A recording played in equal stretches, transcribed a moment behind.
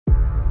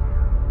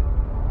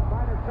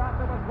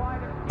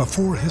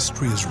Before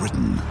history is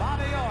written,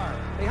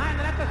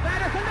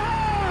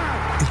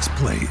 it's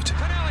played.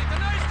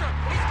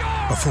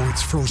 Before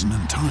it's frozen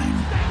in time,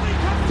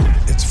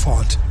 it's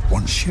fought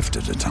one shift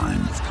at a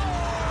time.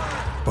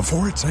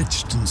 Before it's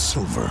etched in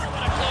silver,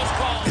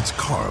 it's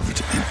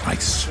carved in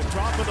ice.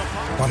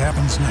 What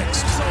happens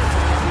next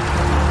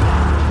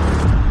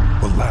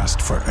will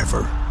last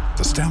forever.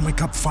 The Stanley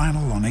Cup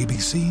Final on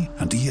ABC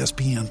and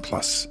ESPN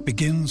Plus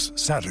begins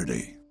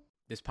Saturday.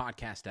 This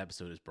podcast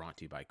episode is brought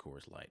to you by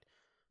Coors Light.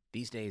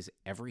 These days,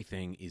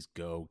 everything is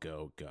go,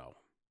 go, go.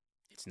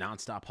 It's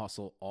nonstop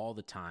hustle all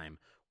the time.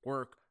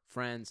 Work,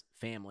 friends,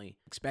 family,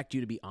 expect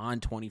you to be on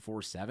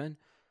 24/7.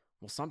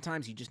 Well,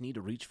 sometimes you just need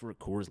to reach for a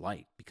Coors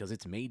Light because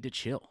it's made to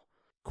chill.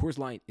 Coors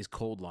Light is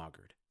cold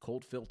lagered,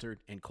 cold filtered,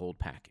 and cold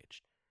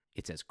packaged.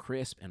 It's as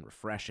crisp and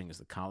refreshing as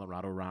the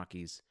Colorado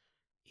Rockies.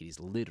 It is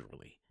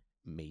literally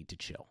made to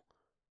chill.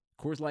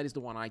 Coors Light is the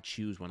one I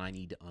choose when I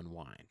need to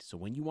unwind. So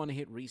when you want to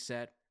hit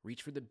reset,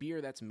 reach for the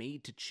beer that's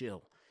made to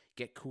chill.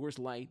 Get Coors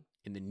Light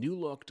in the new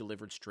look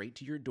delivered straight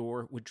to your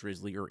door with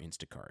Drizzly or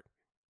Instacart.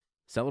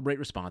 Celebrate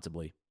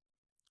responsibly.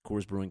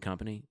 Coors Brewing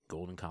Company,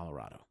 Golden,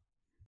 Colorado.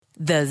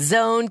 The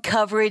Zone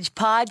Coverage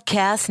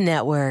Podcast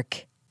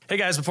Network. Hey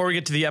guys, before we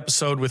get to the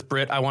episode with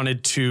Britt, I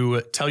wanted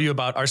to tell you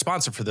about our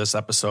sponsor for this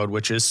episode,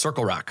 which is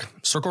Circle Rock.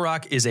 Circle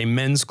Rock is a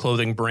men's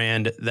clothing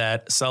brand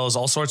that sells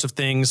all sorts of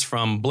things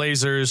from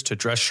blazers to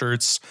dress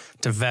shirts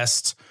to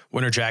vests,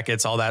 winter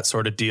jackets, all that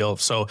sort of deal.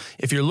 So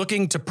if you're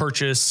looking to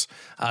purchase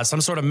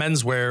some sort of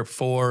menswear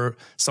for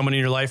someone in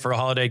your life or a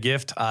holiday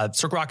gift,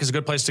 Circle Rock is a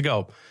good place to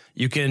go.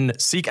 You can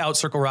seek out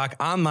Circle Rock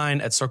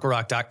online at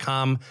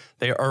circlerock.com.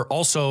 They are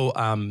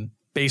also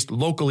based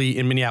locally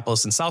in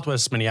Minneapolis and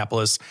Southwest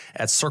Minneapolis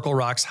at Circle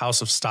Rock's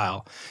House of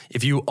Style.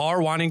 If you are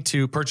wanting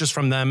to purchase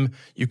from them,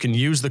 you can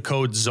use the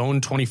code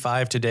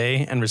ZONE25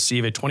 today and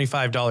receive a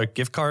 $25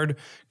 gift card,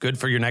 good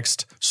for your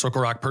next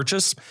Circle Rock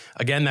purchase.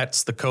 Again,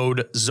 that's the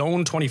code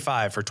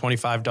ZONE25 for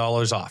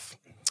 $25 off.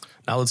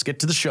 Now let's get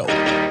to the show.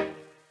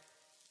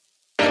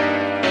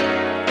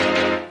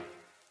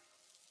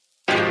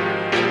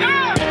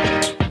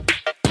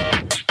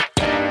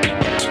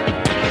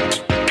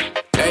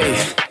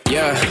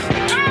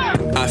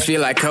 I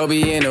feel like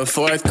Kobe in the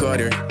fourth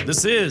quarter.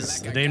 This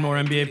is the Dane Moore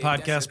NBA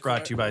podcast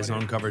brought to you by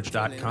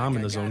ZoneCoverage.com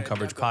and the Zone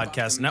Coverage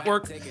Podcast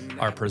Network.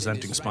 Our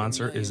presenting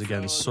sponsor is,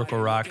 again, Circle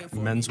Rock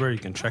Menswear. You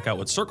can check out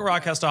what Circle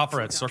Rock has to offer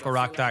at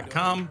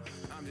CircleRock.com.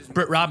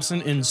 Britt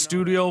Robson in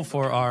studio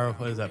for our,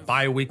 what is that,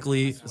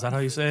 bi-weekly, is that how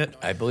you say it?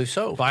 I believe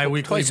so.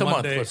 Bi-weekly Twice Monday, a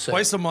month, let's say.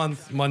 Twice a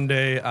month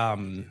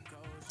Monday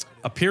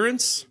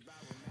appearance.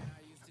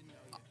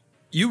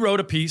 You wrote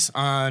a piece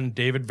on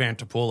David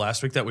Vanterpool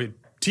last week that we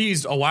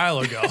teased a while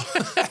ago.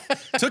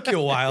 Took you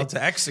a while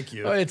to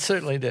execute. Oh, it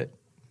certainly did.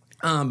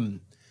 I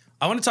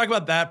want to talk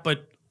about that,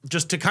 but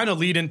just to kind of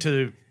lead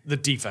into the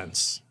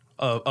defense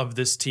of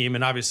this team,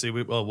 and obviously,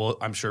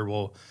 I'm sure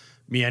we'll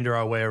meander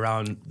our way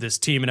around this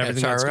team and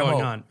everything that's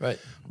going on. Right.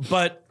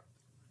 But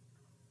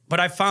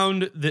I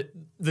found that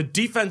the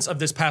defense of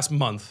this past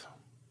month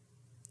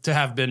to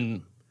have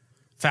been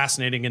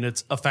fascinating in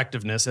its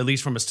effectiveness, at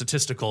least from a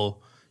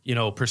statistical,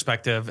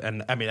 perspective.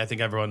 And I mean, I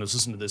think everyone who's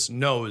listening to this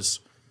knows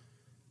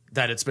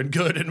that it's been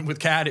good, and with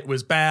Cat it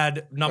was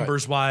bad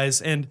numbers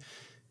wise, and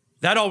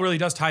that all really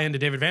does tie into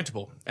David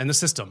Vanterpool and the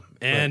system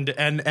and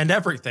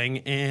everything.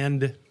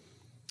 And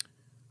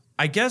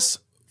I guess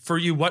for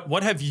you,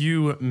 what have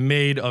you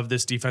made of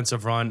this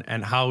defensive run,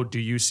 and how do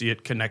you see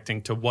it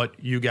connecting to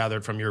what you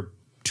gathered from your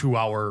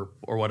 2-hour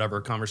or whatever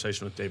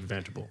conversation with David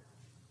Vanterpool?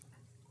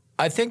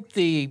 I think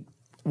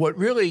what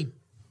really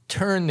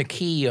turned the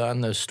key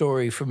on the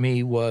story for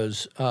me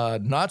was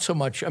not so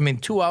much,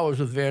 2 hours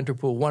with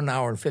Vanterpool, 1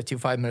 hour and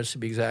 55 minutes to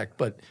be exact,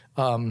 but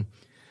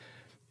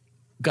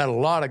got a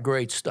lot of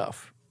great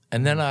stuff.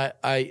 And then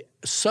I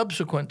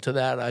subsequent to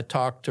that, I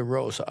talked to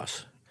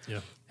Rosas.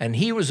 Yeah. And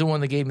he was the one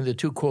that gave me the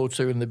two quotes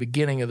that are in the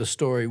beginning of the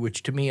story,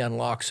 which to me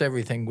unlocks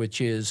everything, which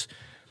is,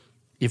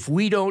 if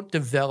we don't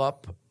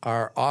develop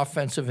our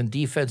offensive and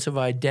defensive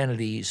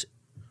identities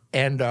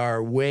and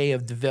our way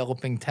of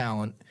developing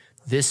talent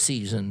this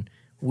season,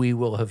 we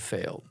will have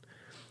failed.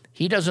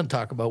 He doesn't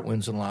talk about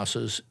wins and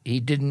losses. He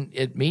didn't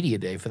at Media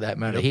Day, for that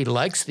matter. Yep. He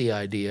likes the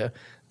idea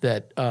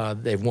that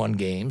they've won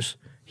games.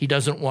 He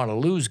doesn't want to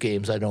lose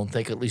games, I don't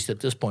think, at least at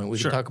this point. We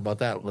can talk about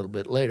that a little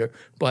bit later.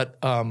 But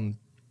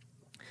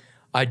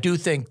I do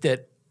think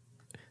that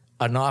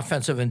an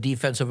offensive and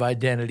defensive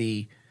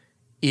identity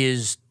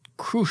is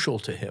crucial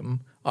to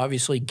him.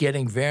 Obviously,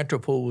 getting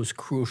Vanterpool was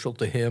crucial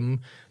to him.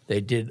 They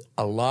did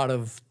a lot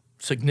of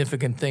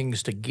significant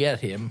things to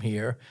get him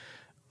here.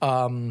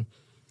 And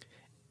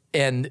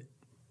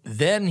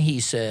then he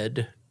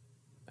said,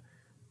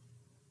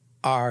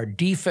 our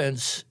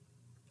defensive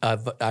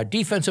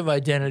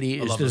identity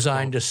is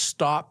designed to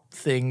stop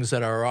things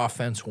that our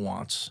offense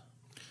wants.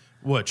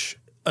 Which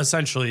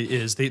essentially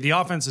is the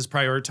offense is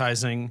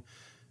prioritizing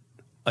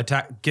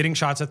getting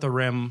shots at the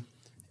rim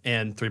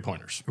and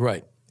three-pointers.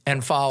 Right.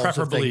 And fouls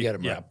if they get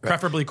them right.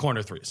 Preferably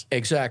corner threes.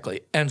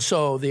 Exactly. And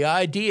so the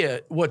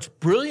idea, what's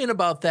brilliant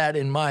about that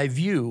in my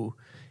view,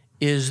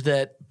 is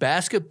that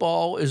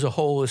basketball is a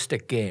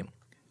holistic game.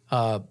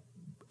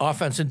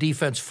 Offense and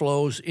defense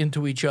flows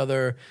into each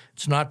other.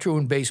 It's not true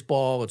in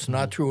baseball. It's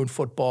not true in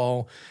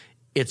football.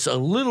 It's a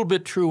little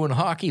bit true in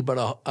hockey,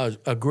 but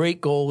a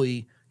great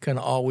goalie can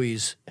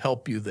always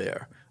help you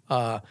there.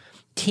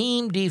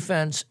 Team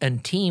defense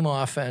and team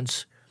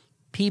offense,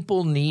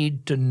 people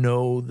need to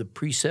know the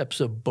precepts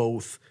of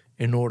both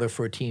in order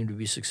for a team to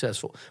be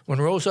successful.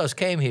 When Rosas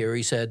came here,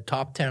 he said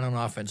top 10 on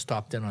offense,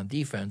 top 10 on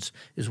defense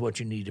is what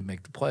you need to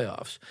make the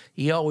playoffs.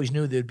 He always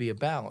knew there'd be a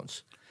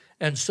balance.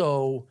 And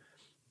so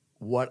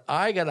what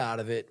I got out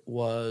of it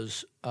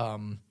was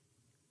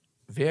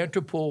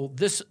Vanterpool,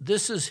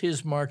 this is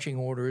his marching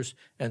orders,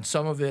 and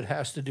some of it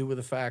has to do with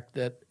the fact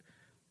that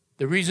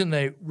the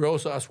reason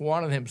Rosas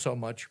wanted him so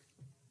much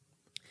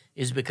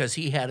is because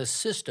he had a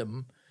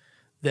system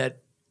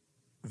that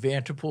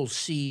Rosas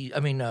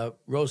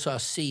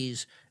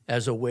sees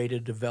as a way to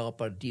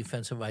develop a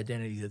defensive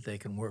identity that they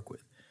can work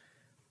with.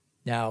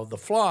 Now, the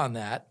flaw in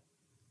that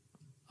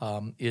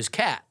is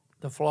Cat.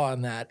 The flaw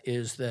in that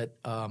is that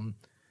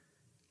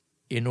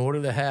in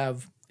order to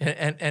have,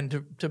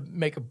 and to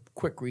make a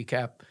quick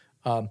recap,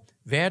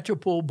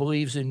 Vanterpool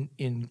believes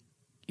in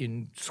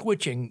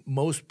switching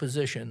most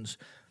positions.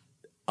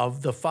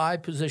 Of the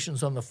 5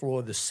 positions on the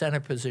floor, the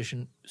center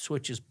position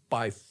switches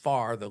by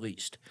far the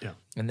least. Yeah.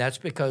 And that's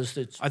because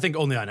it's... I think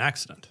only on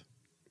accident.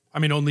 I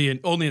mean, only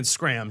in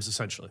scrams,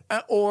 essentially.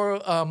 I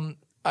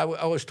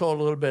was told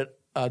a little bit,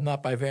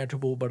 not by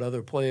Vanterpool, but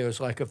other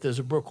players, like if there's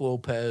a Brook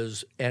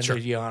Lopez and a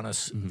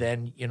Giannis,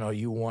 then,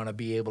 you want to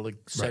be able to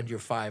send your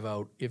 5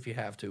 out if you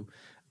have to.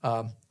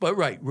 But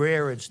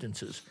rare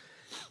instances.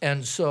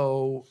 And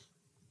so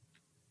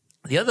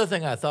the other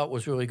thing I thought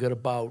was really good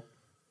about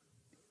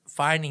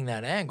finding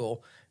that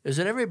angle is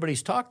that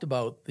everybody's talked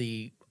about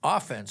the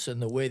offense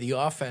and the way the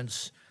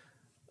offense,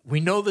 we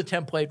know the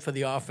template for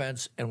the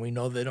offense, and we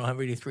know they don't have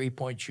any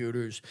three-point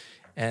shooters,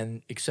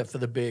 and except for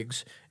the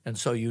bigs, and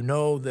so you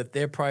know that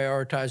they're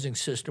prioritizing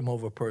system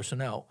over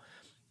personnel.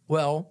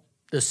 Well,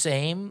 the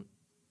same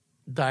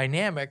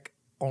dynamic,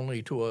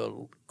 only to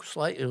a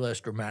slightly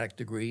less dramatic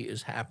degree,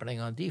 is happening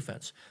on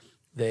defense.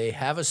 They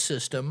have a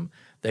system.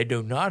 They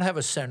do not have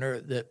a center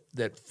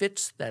that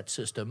fits that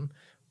system.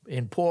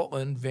 In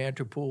Portland,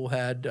 Vanterpool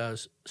had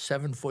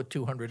 7-foot,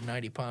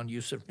 290-pound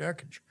Yusuf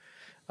Nurkic.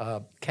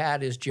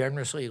 Cat is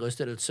generously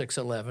listed at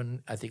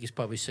 6'11". I think he's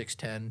probably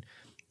 6'10",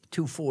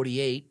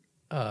 248.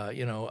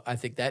 I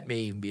think that may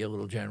even be a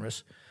little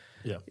generous.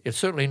 Yeah, it's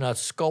certainly not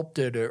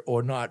sculpted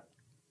or not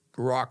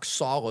rock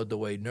solid the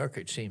way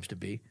Nurkic seems to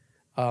be.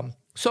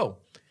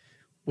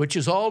 Which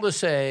is all to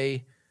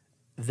say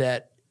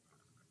that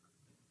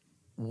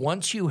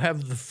once you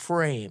have the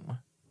frame,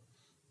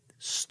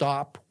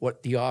 stop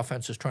what the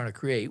offense is trying to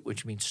create,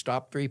 which means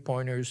stop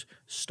three-pointers,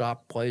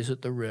 stop plays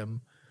at the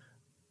rim,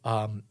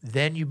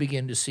 then you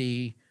begin to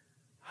see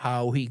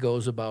how he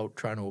goes about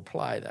trying to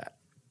apply that.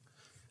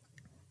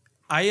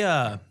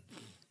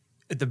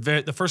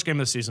 The first game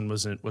of the season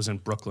was in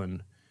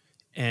Brooklyn,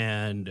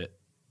 and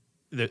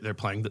they're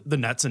playing the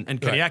Nets,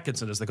 and Kenny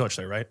Atkinson is the coach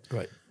there, right?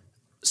 Right.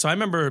 So I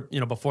remember,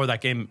 before that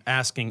game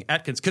asking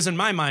Atkinson, because in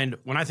my mind,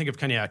 when I think of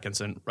Kenny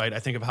Atkinson, right, I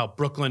think of how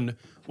Brooklyn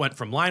went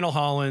from Lionel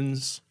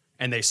Hollins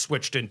and they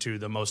switched into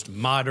the most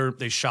modern,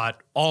 they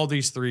shot all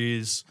these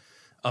threes,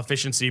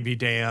 efficiency be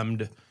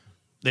damned.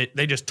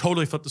 They just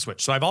totally flipped the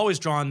switch. So I've always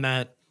drawn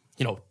that,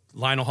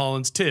 Lionel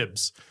Hollins,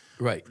 Tibbs,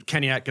 right,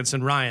 Kenny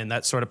Atkinson, Ryan,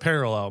 that sort of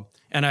parallel.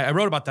 And I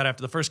wrote about that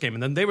after the first game.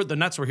 And then the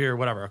Nets were here,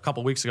 a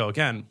couple weeks ago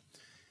again.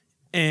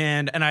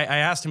 And I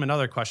asked him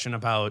another question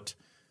about,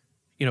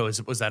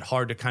 was that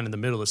hard to kind of in the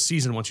middle of the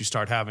season once you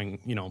start having,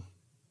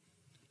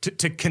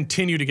 to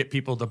continue to get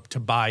people to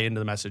buy into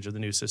the message of the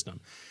new system.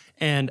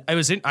 And I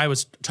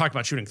was talking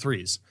about shooting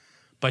threes,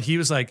 but he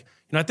was like,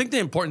 I think the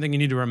important thing you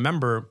need to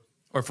remember,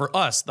 or for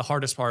us, the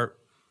hardest part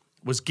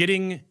was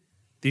getting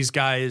these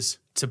guys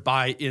to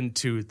buy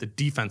into the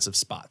defensive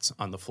spots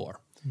on the floor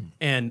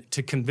and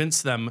to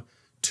convince them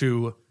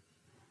to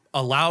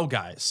allow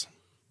guys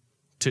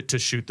to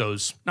shoot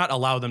those, not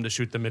allow them to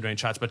shoot the mid-range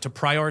shots, but to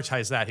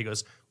prioritize that. He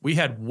goes, we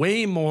had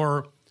way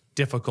more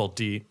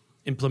difficulty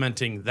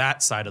implementing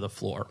that side of the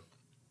floor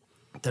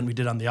than we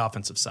did on the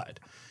offensive side.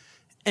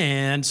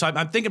 And so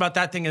I'm thinking about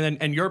that thing,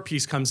 and your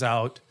piece comes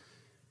out,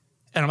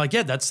 and I'm like,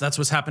 yeah, that's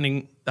what's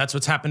happening. That's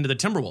what's happened to the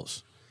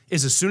Timberwolves.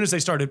 Is as soon as they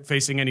started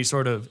facing any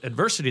sort of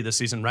adversity this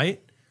season, right?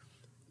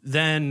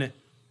 Then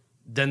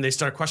they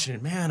start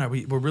questioning, man,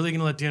 we're really going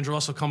to let D'Angelo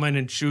Russell come in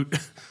and shoot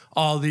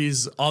all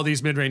these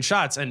mid-range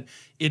shots? And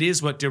it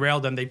is what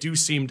derailed them. They do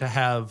seem to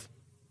have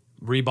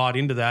rebought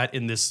into that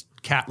in this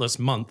catless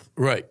month.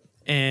 Right.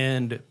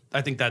 And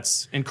I think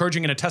that's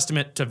encouraging and a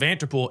testament to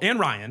Vanterpool and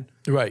Ryan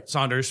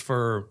Saunders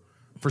for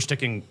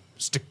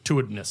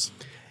stick-to-itness.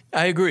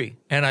 I agree.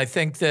 And I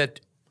think that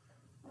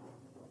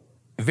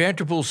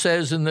Vanterpool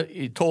says,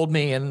 he told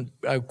me, and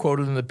I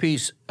quoted in the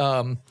piece,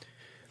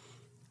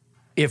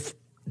 if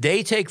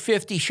they take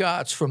 50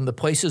 shots from the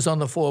places on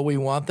the floor we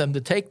want them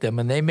to take them,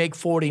 and they make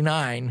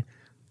 49,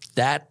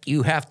 that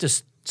you have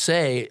to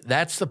say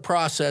that's the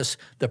process.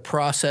 The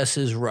process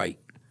is right.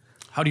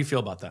 How do you feel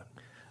about that?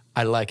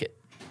 I like it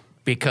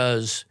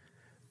because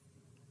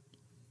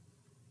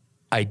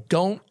I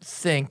don't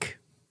think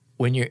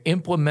when you're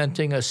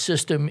implementing a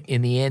system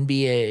in the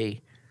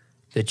NBA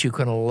that you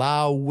can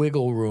allow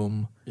wiggle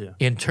room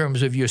in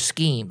terms of your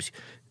schemes.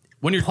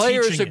 When you're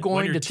Players teaching are it, going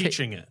when you're to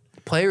teaching it.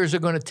 Players are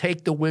going to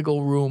take the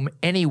wiggle room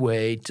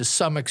anyway to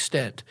some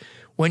extent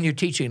when you're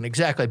teaching,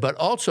 exactly. But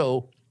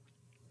also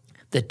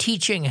the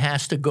teaching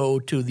has to go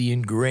to the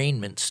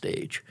ingrainment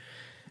stage.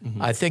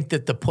 Mm-hmm. I think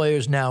that the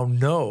players now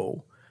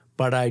know,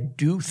 but I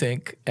do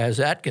think, as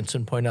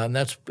Atkinson pointed out, and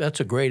that's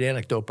a great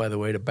anecdote, by the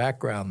way, to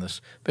background this,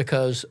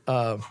 because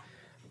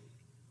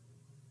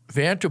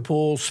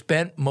Vanterpool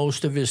spent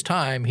most of his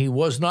time. He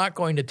was not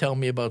going to tell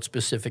me about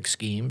specific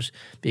schemes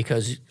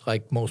because,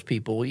 like most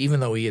people,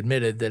 even though he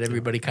admitted that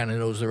everybody kind of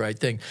knows the right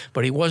thing,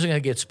 but he wasn't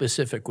going to get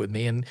specific with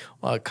me. And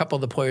a couple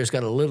of the players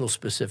got a little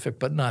specific,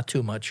 but not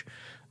too much.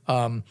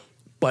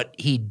 But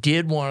he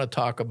did want to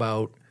talk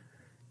about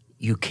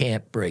you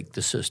can't break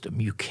the system.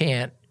 You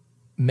can't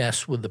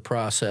mess with the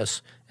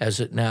process as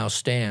it now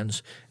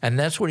stands. And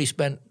that's what he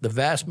spent the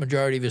vast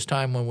majority of his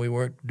time when we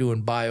weren't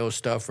doing bio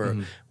stuff or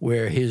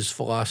where his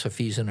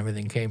philosophies and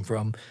everything came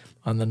from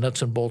on the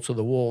nuts and bolts of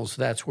the Wolves.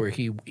 That's where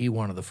he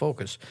wanted to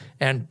focus.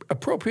 And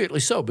appropriately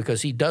so,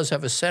 because he does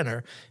have a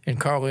center in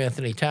Karl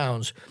Anthony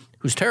Towns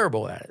who's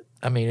terrible at it.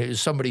 I mean, is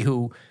somebody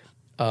who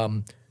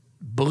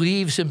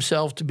believes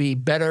himself to be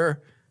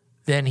better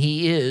than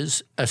he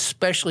is,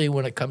 especially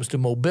when it comes to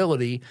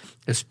mobility,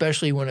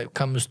 especially when it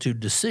comes to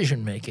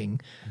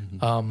decision-making.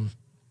 Mm-hmm.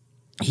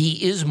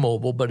 He is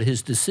mobile, but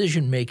his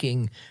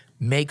decision-making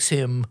makes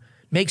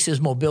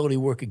his mobility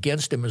work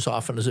against him as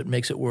often as it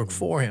makes it work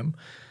for him.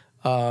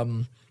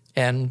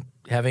 And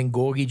having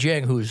Gorgie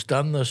Dieng, who's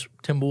done this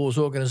Timberwolves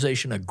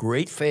organization a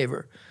great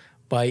favor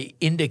by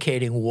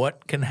indicating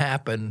what can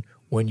happen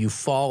when you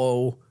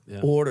follow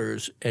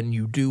orders and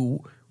you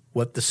do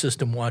what the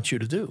system wants you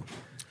to do.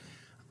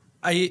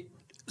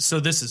 So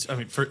this is, I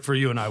mean, for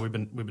you and I, we've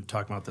been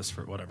talking about this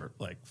for whatever,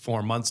 like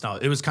 4 months now.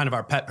 It was kind of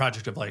our pet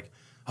project of like,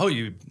 oh,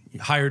 you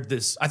hired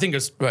this. I think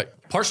it's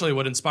partially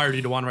what inspired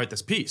you to want to write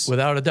this piece.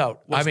 Without a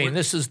doubt. I mean,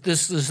 this is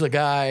the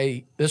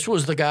guy. This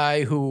was the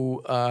guy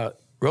who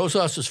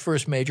Rosas's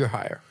first major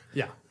hire.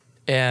 Yeah,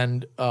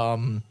 and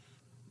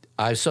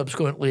I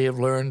subsequently have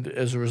learned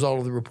as a result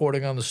of the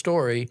reporting on the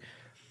story,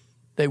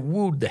 they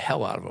wooed the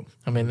hell out of him.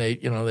 I mean,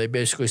 they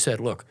basically said,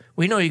 look,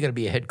 we know you're going to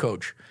be a head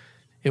coach.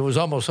 It was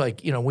almost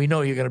like, we know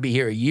you're going to be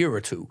here a year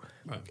or two.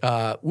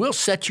 Right. We'll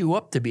set you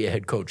up to be a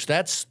head coach.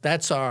 That's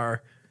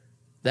our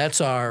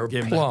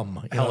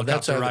plum.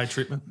 That's our ride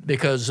treatment.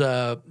 Because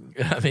I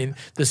mean,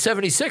 the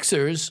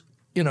 76ers,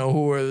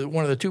 who were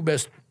one of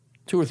the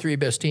two or three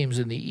best teams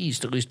in the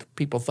East, at least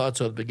people thought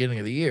so at the beginning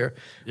of the year.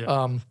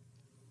 Yeah.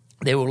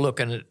 They were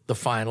looking at the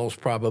finals,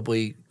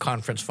 probably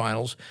conference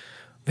finals.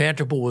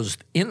 Vanterpool was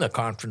in the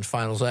conference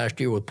finals last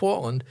year with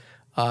Portland,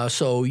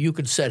 so you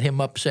could set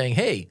him up saying,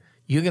 "Hey,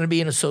 you're going to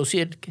be an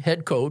associate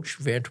head coach."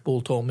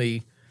 Vanterpool told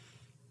me,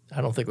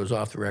 I don't think it was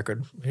off the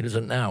record, it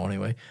isn't now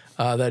anyway,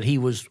 that he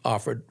was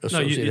offered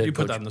associate head coach. You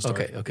put that in the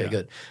story. Okay,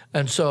 good.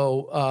 And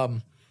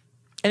so,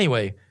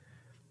 anyway,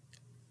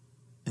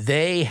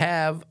 they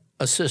have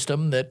a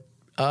system that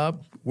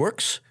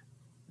works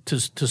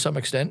to some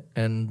extent.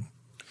 And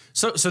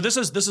so this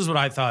is what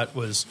I thought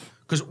was,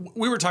 because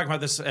we were talking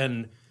about this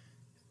and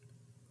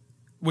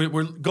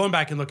we're going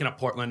back and looking at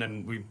Portland,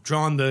 and we've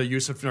drawn the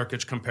Yusuf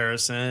Nurkic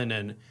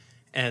comparison,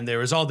 and there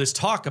was all this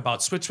talk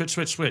about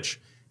switch.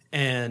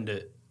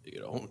 And,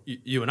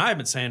 you and I have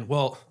been saying,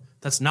 well,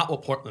 that's not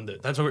what Portland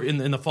did. That's what we're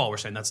in the fall we're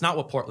saying. That's not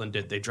what Portland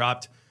did. They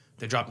dropped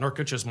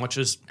Nurkic as much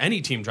as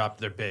any team dropped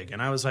their big.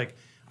 And I was like,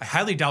 I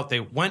highly doubt they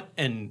went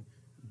and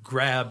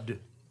grabbed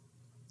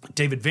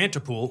David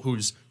Vanterpool,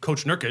 who's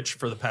coached Nurkic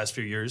for the past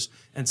few years,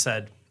 and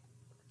said,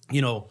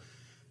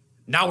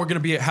 now we're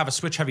going to have a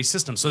switch-heavy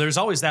system. So there's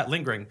always that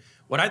lingering.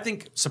 What I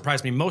think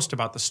surprised me most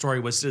about the story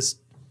was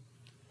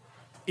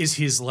is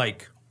his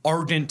like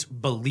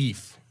ardent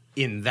belief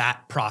in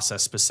that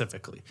process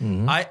specifically.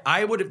 Mm-hmm.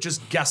 I would have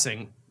just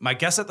guessing. My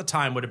guess at the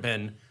time would have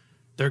been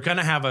they're going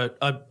to have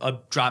a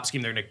drop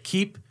scheme. They're going to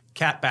keep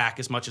Cat back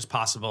as much as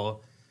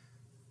possible,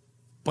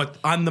 but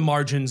on the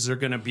margins they're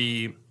going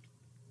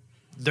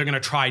to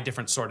try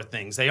different sort of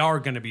things. They are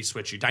going to be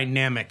switchy,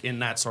 dynamic in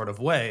that sort of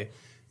way,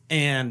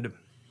 and.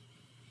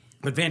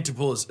 But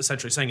Vanterpool is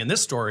essentially saying in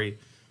this story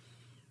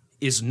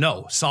is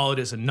no, solid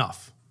is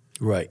enough.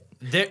 Right.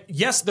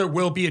 Yes, there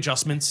will be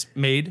adjustments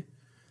made,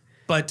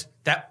 but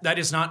that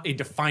is not a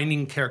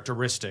defining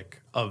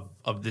characteristic of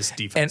this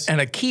defense. And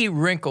a key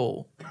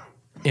wrinkle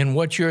in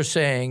what you're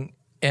saying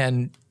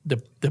and the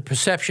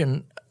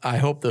perception I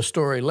hope the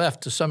story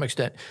left to some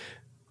extent,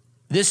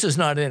 this is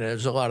not in it.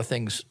 There's a lot of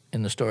things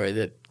in the story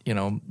that,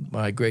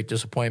 my great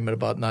disappointment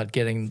about not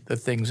getting the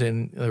things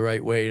in the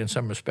right way in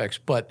some respects,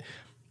 but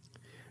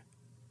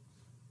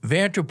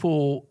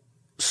Vanterpool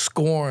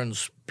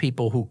scorns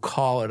people who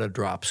call it a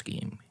drop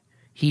scheme.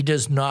 He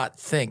does not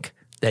think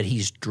that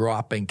he's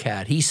dropping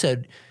Cat. He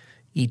said,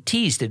 he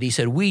teased it. He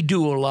said, we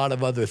do a lot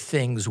of other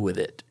things with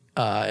it.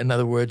 In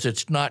other words,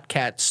 it's not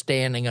Cat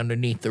standing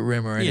underneath the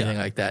rim or anything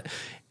like that.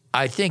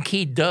 I think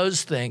he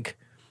does think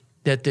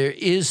that there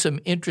is some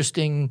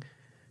interesting.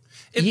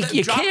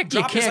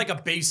 Drop is like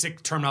a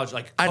basic terminology,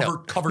 like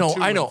cover no,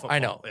 two. I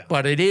know. Yeah.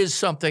 But it is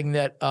something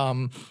that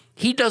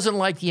he doesn't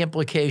like the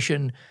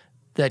implication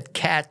that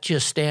Cat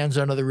just stands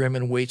under the rim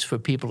and waits for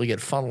people to get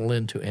funneled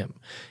into him.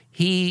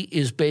 He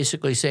is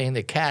basically saying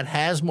that Cat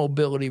has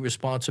mobility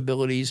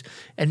responsibilities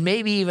and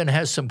maybe even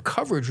has some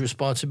coverage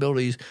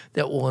responsibilities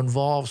that will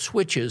involve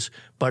switches,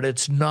 but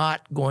it's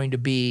not going to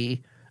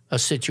be a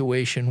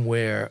situation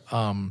where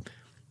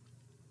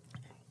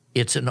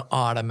it's an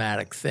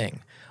automatic thing.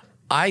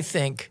 I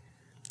think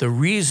the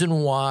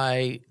reason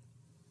why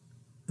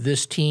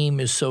this team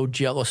is so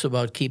jealous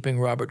about keeping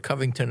Robert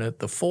Covington at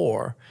the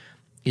 4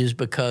 is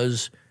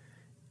because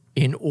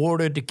in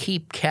order to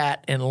keep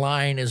Cat in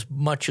line as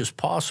much as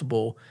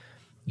possible,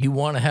 you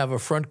want to have a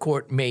front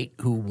court mate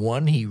who,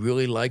 1, he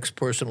really likes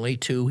personally,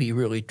 2, he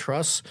really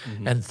trusts,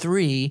 and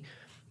 3,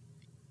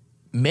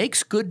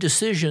 makes good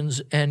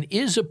decisions and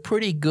is a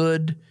pretty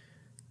good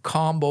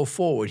combo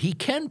forward. He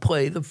can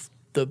play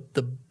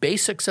the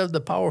basics of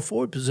the power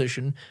forward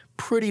position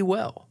pretty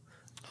well.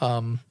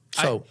 And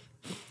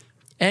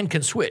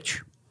can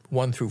switch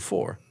 1 through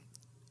 4.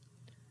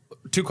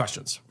 2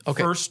 questions.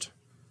 Okay. First,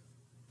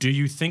 do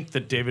you think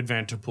that David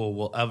Vanterpool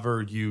will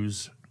ever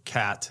use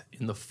Cat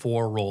in the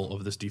 4 role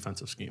of this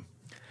defensive scheme?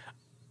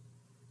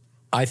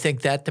 I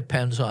think that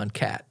depends on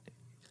Cat.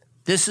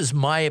 This is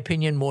my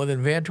opinion more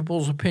than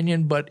Vanterpool's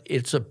opinion, but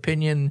it's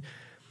opinion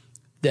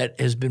that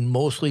has been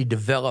mostly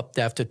developed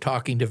after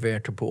talking to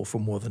Vanterpool for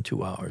more than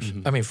 2 hours.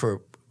 I mean,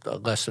 for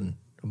less than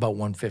about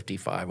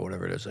 1:55 or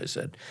whatever it is I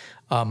said.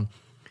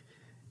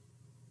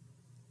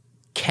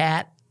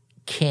 Cat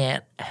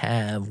can't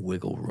have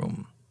wiggle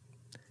room.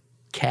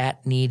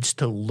 Cat needs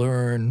to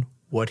learn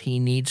what he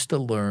needs to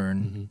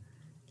learn,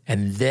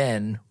 and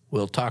then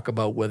we'll talk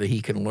about whether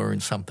he can learn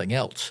something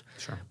else.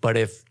 Sure. But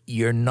if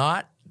you're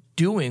not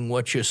doing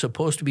what you're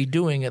supposed to be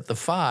doing at the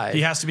 5,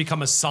 he has to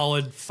become a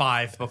solid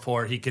 5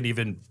 before he can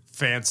even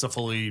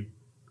fancifully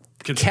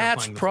consider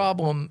Cat's playing the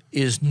problem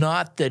is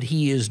not that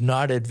he is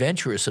not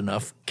adventurous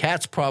enough.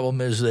 Cat's problem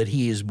is that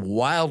he is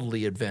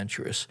wildly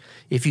adventurous.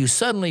 If you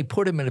suddenly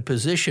put him in a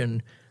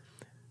position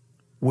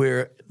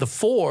where the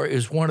 4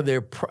 is one of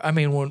their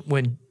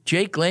when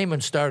Jake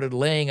Layman started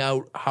laying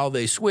out how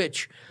they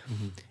switch,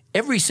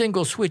 every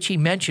single switch he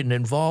mentioned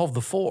involved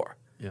the 4.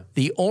 Yeah.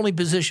 The only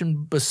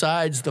position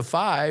besides the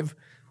 5,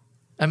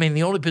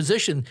 the only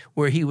position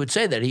where he would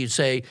say that, he'd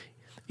say,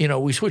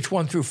 we switch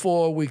 1 through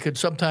 4, we could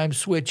sometimes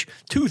switch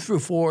 2 through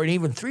 4 and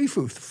even 3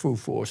 through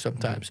 4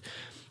 sometimes.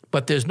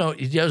 But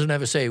he doesn't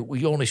ever say,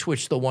 we only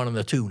switch the 1 and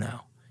the 2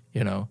 now,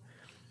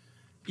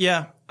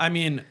 Yeah,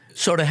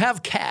 So to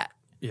have Cat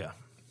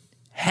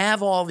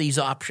have all these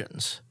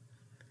options,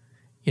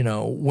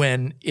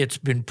 when it's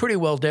been pretty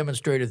well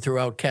demonstrated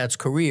throughout Cat's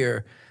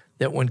career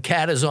that when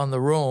Cat is on the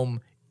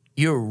roam,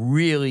 you're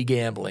really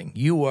gambling.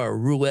 You are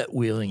roulette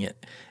wheeling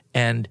it.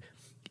 And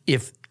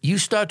if you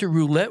start to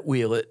roulette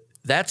wheel it,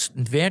 that's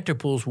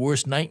Vanterpool's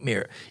worst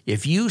nightmare.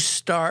 If you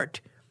start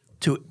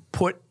to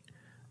put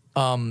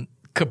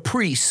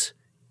caprice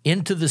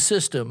into the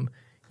system,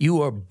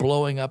 you are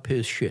blowing up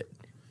his shit.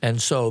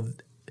 And so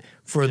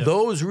for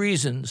those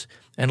reasons,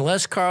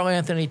 unless Karl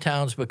Anthony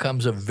Towns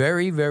becomes a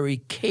very, very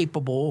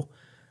capable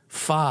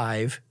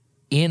 5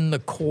 in the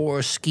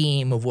core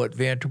scheme of what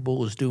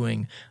Vanterpool is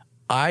doing,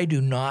 I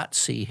do not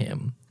see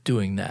him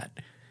doing that.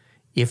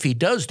 If he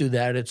does do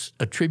that, it's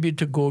a tribute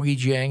to Gorgui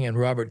Dieng and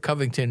Robert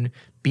Covington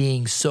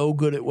being so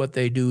good at what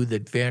they do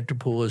that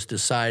Vanterpool has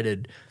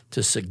decided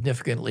to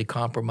significantly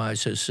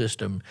compromise his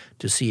system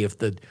to see if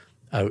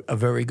a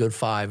very good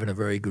 5 and a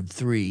very good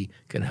 3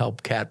 can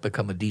help Cat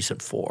become a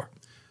decent 4.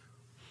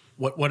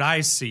 What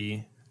I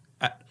see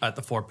at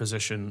the 4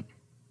 position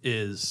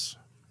is,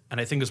 and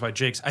I think it's why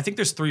I think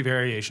there's 3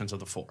 variations of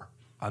the 4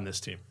 on this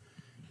team.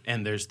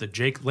 And there's the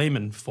Jake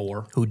Layman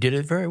 4. Who did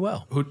it very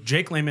well.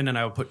 Jake Layman and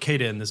I would put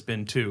Keita in this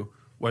bin too,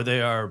 where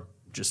they are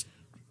just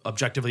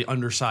objectively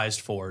undersized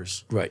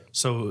 4s. Right.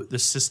 So the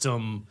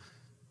system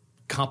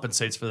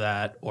compensates for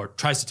that or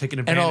tries to take an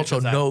advantage and also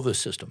of that. know the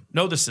system.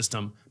 Know the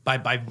system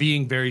by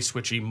being very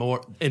switchy.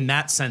 More in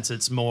that sense,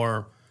 it's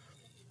more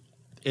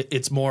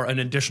an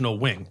additional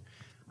wing.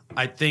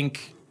 I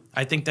think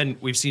then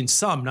we've seen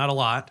some, not a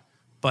lot,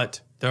 but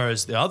there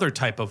is the other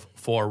type of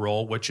 4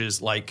 role, which is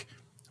like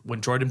when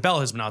Jordan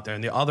Bell has been out there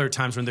and the other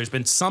times when there's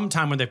been some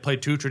time when they've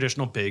played 2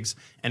 traditional bigs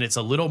and it's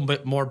a little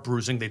bit more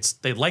bruising.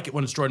 They like it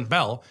when it's Jordan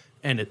Bell,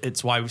 and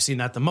it's why we've seen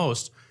that the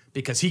most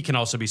because he can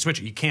also be switchy.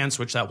 He can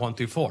switch that 1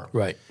 through 4.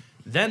 Right.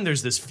 Then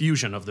there's this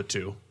fusion of the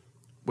 2,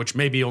 which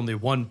maybe only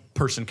one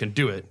person can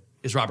do it,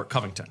 is Robert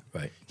Covington.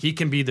 Right. He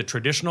can be the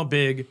traditional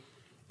big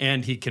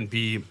and he can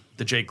be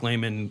the Jake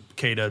Layman,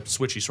 Keita,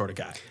 switchy sort of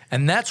guy.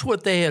 And that's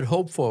what they had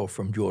hoped for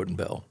from Jordan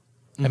Bell.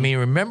 I mean,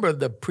 remember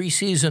the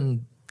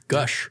preseason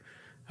gush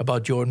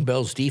about Jordan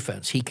Bell's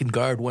defense. He can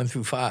guard 1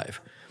 through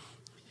 5.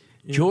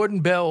 Yeah. Jordan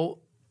Bell,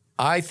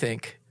 I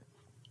think,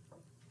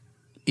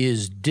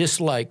 is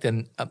disliked,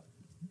 and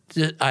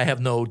I have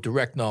no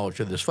direct knowledge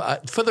of this.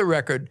 For the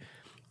record,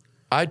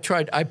 I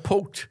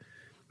poked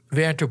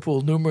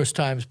Vanterpool numerous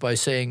times by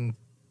saying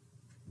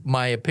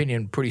my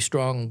opinion, pretty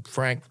strong,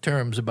 frank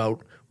terms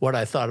about what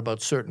I thought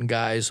about certain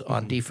guys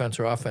on defense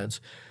or offense.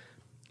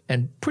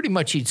 And pretty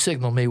much he'd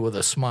signal me with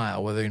a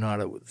smile whether or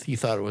not he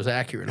thought it was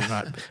accurate or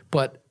not,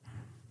 but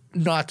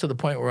not to the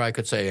point where I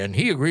could say, and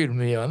he agreed with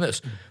me on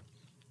this.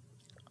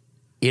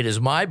 It is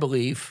my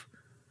belief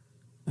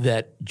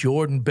that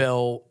Jordan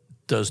Bell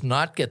does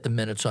not get the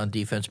minutes on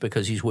defense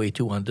because he's way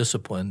too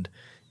undisciplined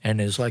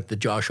and is like the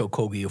Josh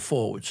Okogie of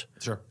forwards.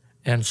 Sure.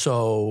 And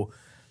so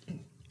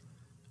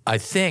I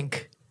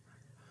think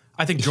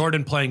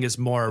Jordan playing is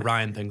more a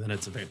Ryan thing than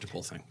it's a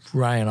Vanterpool thing.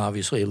 Ryan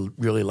obviously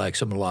really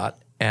likes him a lot.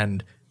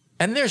 And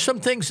there's some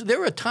things,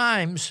 there are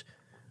times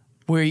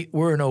where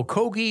an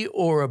Okogie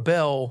or a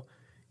Bell,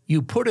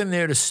 you put in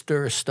there to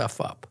stir stuff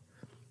up.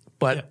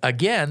 But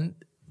again,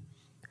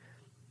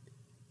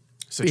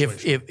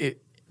 if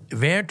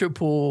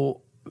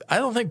Vanterpool, I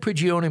don't think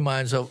Prigioni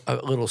minds a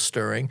little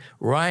stirring.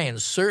 Ryan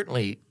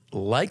certainly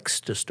likes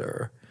to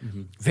stir.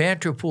 Mm-hmm.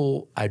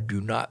 Vanterpool, I do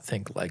not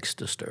think likes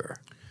to stir.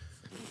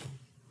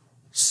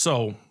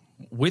 So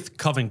with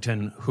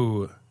Covington,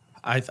 who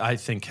I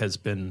think has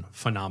been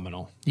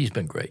phenomenal. He's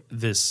been great.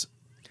 This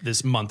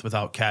month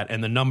without Cat,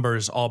 and the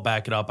numbers all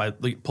back it up. I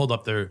pulled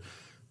up their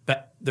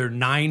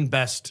 9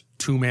 best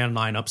 2-man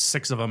lineups.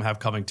 6 of them have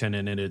Covington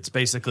in it. It's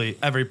basically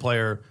every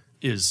player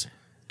is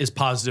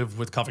positive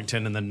with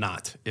Covington and then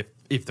not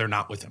if they're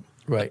not with him.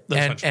 Right.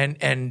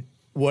 And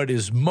what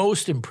is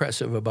most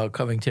impressive about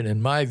Covington,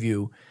 in my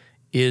view,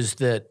 is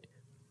that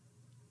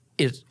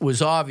it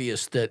was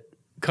obvious that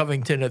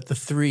Covington at the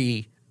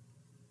 3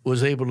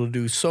 was able to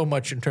do so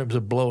much in terms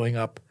of blowing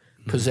up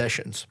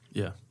possessions.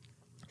 Yeah.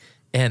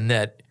 And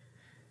that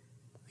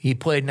he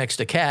played next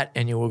to Cat,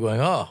 and you were going,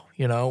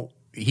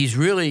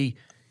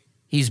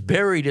 he's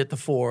buried at the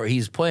 4.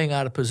 He's playing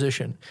out of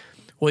position.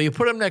 Well, you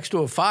put him next to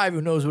a 5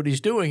 who knows what he's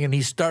doing, and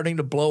he's starting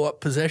to blow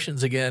up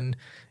possessions again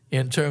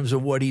in terms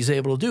of what he's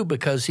able to do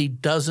because he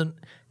doesn't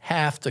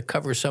have to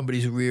cover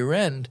somebody's rear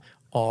end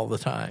all the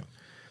time.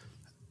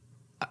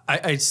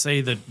 I'd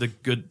say that the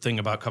good thing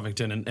about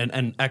Covington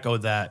and echo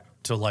that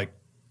to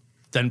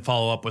then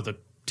follow up with a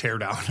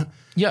teardown.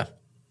 Yeah.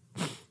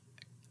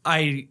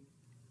 I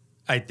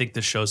think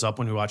this shows up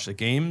when we watch the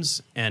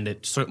games, and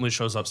it certainly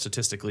shows up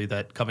statistically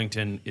that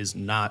Covington is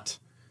not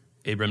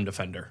a rim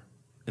defender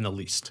in the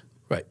least.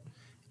 Right.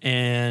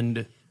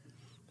 And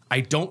I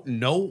don't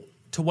know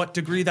to what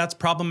degree that's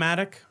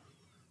problematic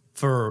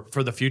for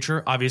the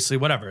future. Obviously,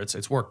 whatever,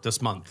 it's worked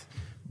this month.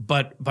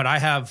 But I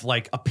have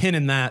a pin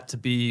in that to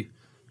be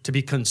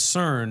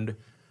concerned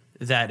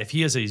that if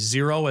he is a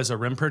 0 as a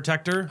rim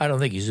protector, I don't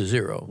think he's a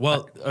 0.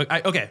 Well,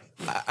 I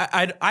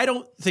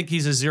don't think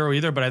he's a 0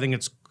 either, but I think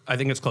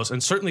it's close.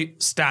 And certainly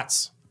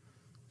stats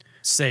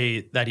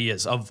say that he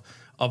is. Of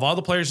all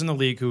the players in the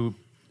league who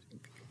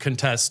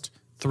contest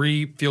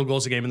 3 field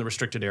goals a game in the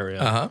restricted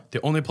area,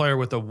 the only player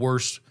with the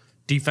worst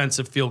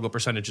defensive field goal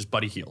percentage is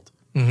Buddy Hield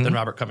than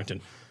Robert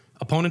Covington.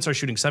 Opponents are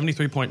shooting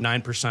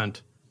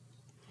 73.9%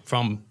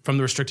 from the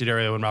restricted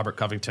area when Robert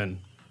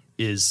Covington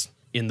is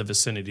in the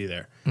vicinity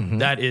there. Mm-hmm.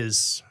 That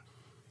is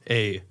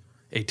a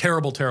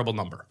terrible, terrible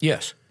number.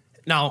 Yes.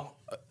 Now,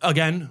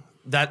 again,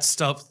 that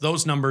stuff,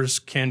 those numbers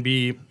can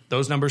be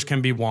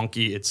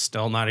wonky. It's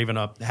still not even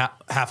a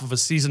half of a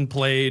season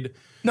played.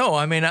 No,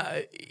 I mean,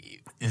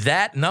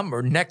 that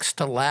number next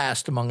to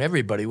last among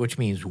everybody, which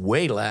means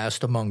way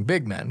last among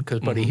big men,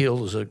 because Buddy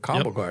Hield is a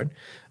combo guard,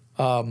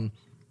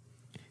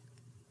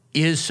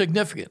 is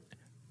significant.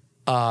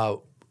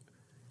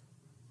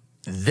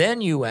 Then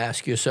you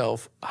ask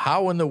yourself,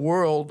 how in the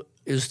world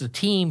is the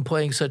team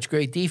playing such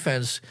great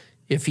defense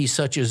if he's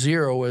such a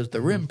 0 as the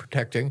rim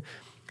protecting?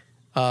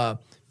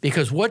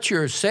 Because what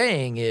you're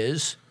saying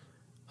is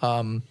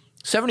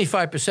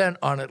 75%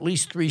 on at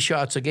least 3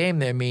 shots a game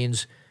there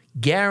means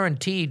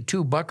guaranteed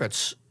 2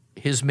 buckets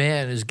his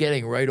man is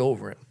getting right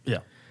over him. Yeah.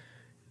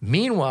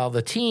 Meanwhile,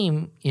 the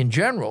team in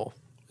general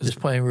is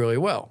playing really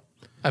well.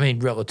 I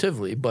mean,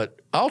 relatively, but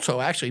also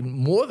actually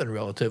more than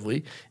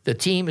relatively, the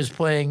team is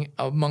playing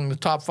among the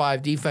top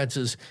 5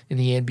 defenses in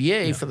the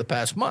NBA for the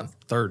past month.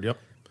 3rd, yep.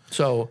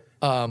 So,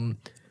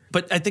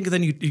 but I think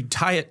then you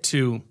tie it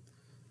to.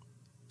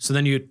 So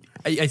then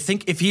I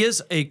think if he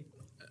is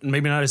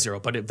maybe not a 0,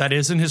 but if that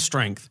isn't his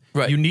strength,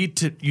 right. you need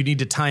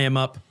to tie him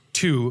up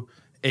to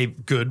a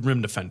good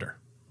rim defender.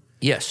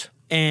 Yes,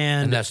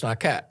 and that's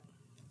not Cat.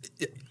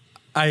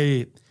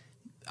 I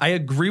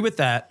agree with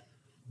that,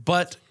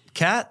 but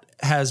Cat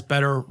has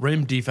better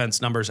rim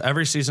defense numbers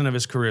every season of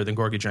his career than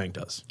Gorgui Dieng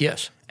does.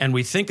 Yes. And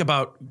we think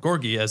about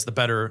Gorgui as the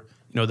better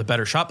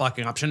shot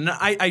blocking option. And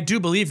I do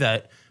believe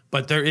that,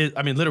 but there is,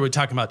 literally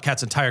talking about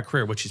Cat's entire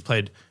career, which he's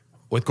played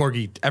with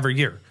Gorgui every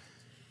year.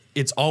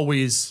 It's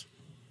always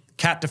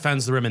Cat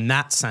defends the rim in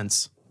that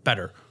sense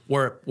better.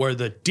 Where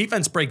the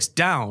defense breaks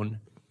down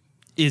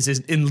is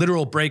in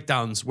literal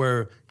breakdowns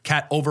where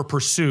Cat over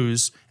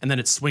pursues, and then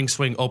it's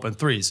swing, open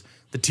threes.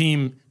 The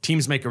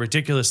teams make a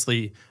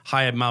ridiculously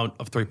high amount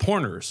of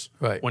 3-pointers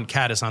when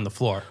Cat is on the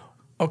floor.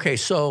 Okay,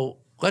 so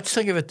let's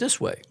think of it this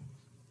way.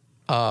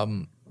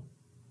 And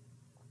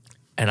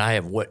I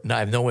have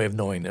no way of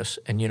knowing this,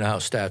 and you know how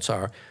stats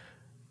are.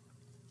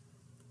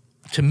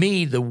 To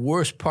me, the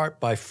worst part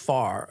by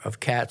far of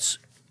Cat's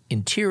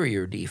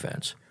interior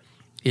defense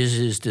is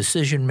his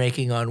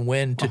decision-making on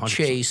when to 100%.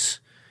 Chase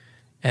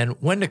and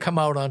when to come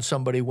out on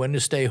somebody, when to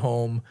stay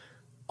home,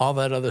 all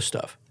that other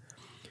stuff.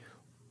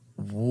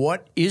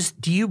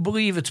 Do you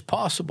believe it's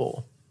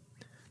possible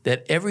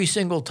that every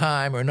single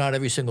time, or not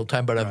every single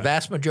time, but a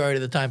vast majority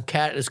of the time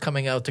Cat is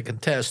coming out to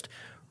contest,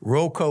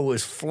 Rocco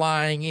is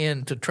flying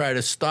in to try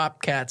to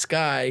stop Cat's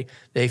guy,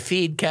 they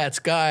feed Cat's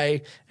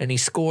guy, and he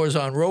scores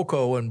on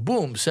Rocco, and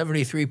boom,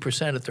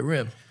 73% at the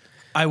rim?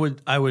 I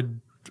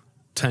would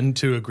tend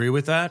to agree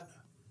with that.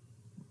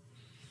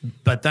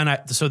 But then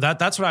that's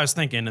what I was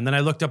thinking, and then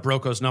I looked up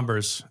Rocco's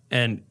numbers,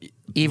 and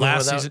even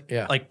last season,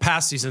 like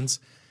past seasons,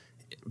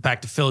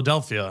 back to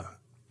Philadelphia,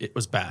 it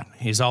was bad.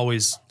 He's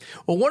always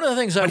one of the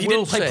things he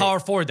didn't play power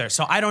forward there,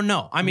 so I don't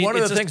know. I mean, one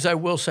of the things I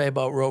will say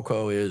about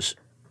Rocco is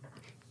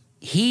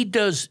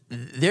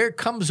there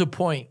comes a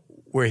point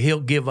where he'll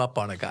give up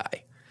on a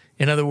guy.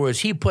 In other words,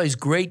 he plays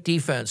great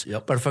defense,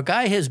 but if a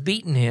guy has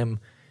beaten him,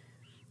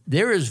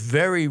 there is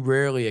very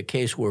rarely a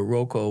case where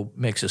Rocco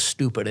makes a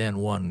stupid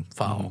N1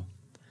 foul.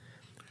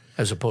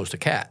 As opposed to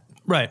Cat.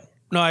 Right.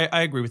 No,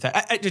 I agree with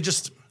that. He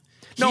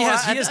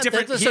has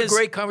different. That's a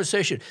great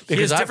conversation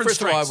because first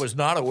of all, I was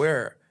not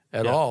aware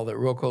at all that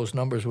Rocco's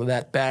numbers were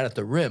that bad at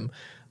the rim,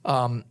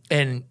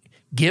 and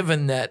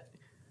given that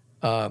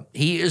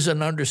he is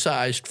an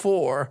undersized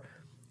 4,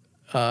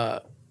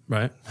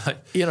 right?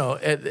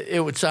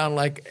 It would sound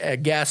like a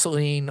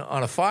gasoline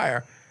on a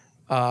fire.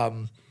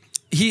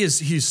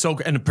 He's so,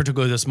 and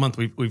particularly this month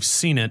we've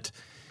seen it.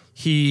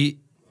 His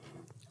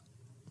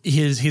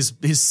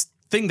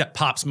thing that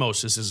pops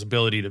most is his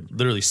ability to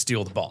literally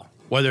steal the ball,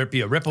 whether it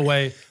be a rip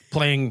away,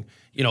 playing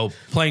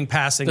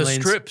passing lanes.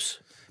 The strips,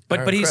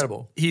 but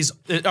incredible. He's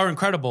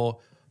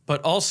incredible.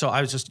 But also,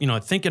 I was just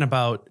thinking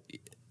about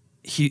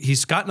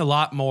he's gotten a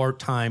lot more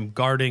time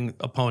guarding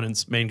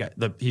opponents' main guy.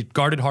 He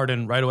guarded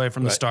Harden right away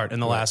from the start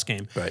in the last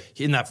game. Right.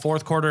 In that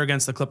fourth quarter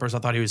against the Clippers, I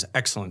thought he was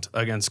excellent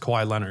against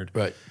Kawhi Leonard.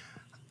 Right.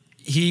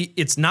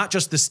 It's not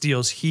just the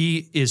steals.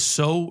 He is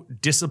so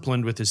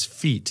disciplined with his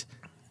feet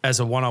as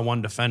a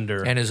one-on-one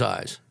defender. And his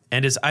eyes.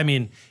 And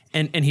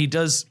he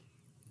does,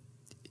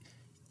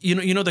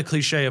 the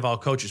cliche of all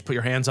coaches, put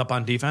your hands up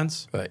on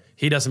defense? Right.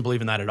 He doesn't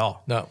believe in that at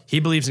all. No. He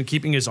believes in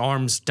keeping his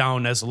arms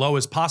down as low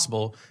as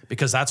possible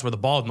because that's where the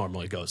ball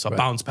normally goes, a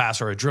bounce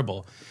pass or a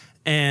dribble.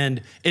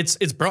 And it's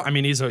bro. I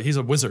mean, he's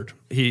a wizard.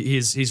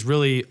 He's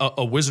really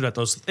a wizard at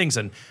those things.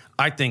 And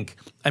I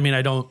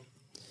don't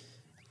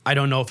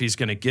know if he's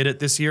going to get it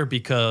this year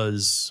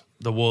because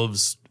the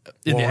Wolves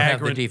won't have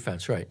the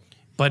defense, right?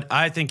 But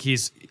I think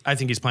he's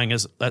playing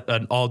as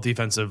an all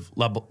defensive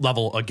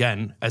level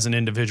again as an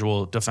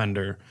individual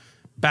defender.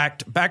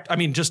 Back. I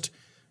mean, just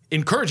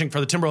encouraging for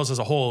the Timberwolves as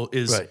a whole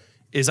is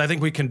I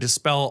think we can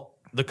dispel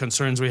the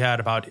concerns we had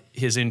about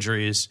his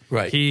injuries.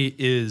 Right.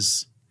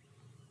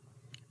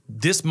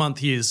 This month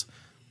he is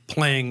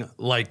playing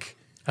like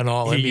an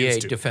all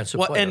NBA defensive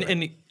player.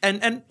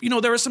 And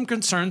there were some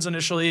concerns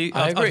initially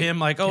of him,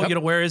 like,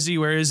 where is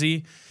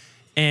he?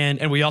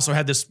 And we also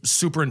had this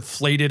super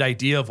inflated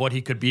idea of what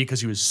he could be because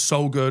he was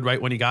so good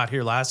right when he got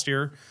here last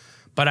year.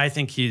 But I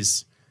think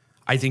he's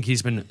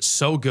been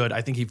so good.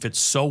 I think he fits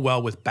so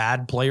well with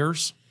bad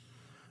players,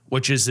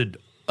 which is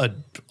a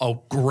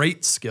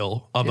great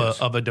skill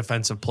of a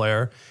defensive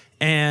player.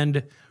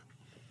 And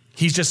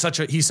he's just such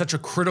a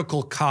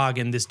critical cog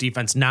in this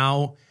defense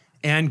now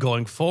and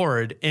going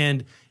forward.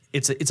 And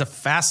it's a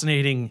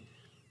fascinating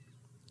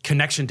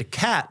connection to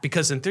Cat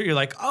because in theory you're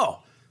like,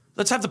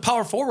 let's have the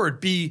power forward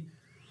be.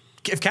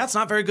 If Cat's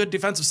not very good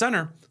defensive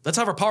center, let's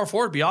have our power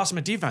forward be awesome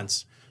at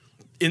defense.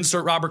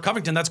 Insert Robert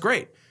Covington, that's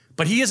great.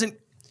 But he isn't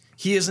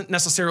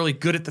necessarily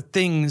good at the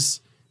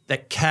things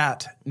that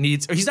Cat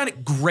needs, or he's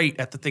not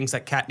great at the things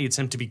that Cat needs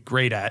him to be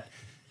great at.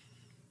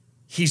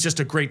 He's just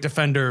a great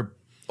defender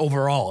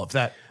overall of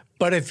that.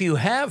 But if you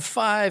have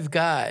 5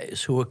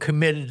 guys who are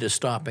committed to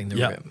stopping the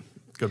rim,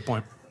 good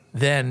point.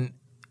 Then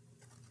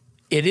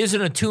it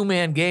isn't a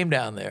 2-man game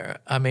down there.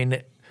 I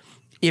mean,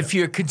 if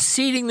you're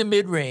conceding the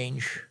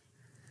mid-range,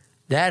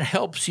 that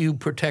helps you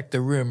protect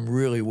the rim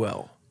really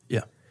well.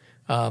 Yeah.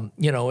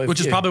 Which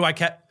is probably why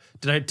Cat.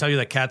 Did I tell you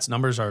that Cat's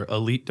numbers are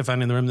elite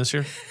defending the rim this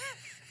year?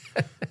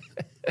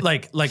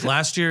 like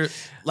last year,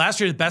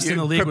 the best in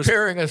the league was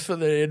preparing us for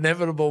the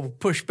inevitable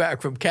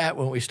pushback from Cat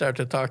when we start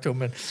to talk to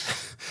him. And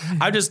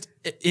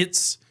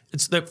it's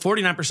the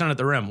 49% at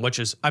the rim, which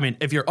is, I mean,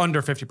 if you're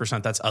under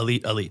 50%, that's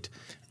elite.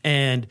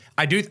 And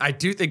I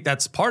do think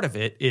that's part of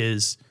it.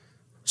 Is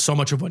so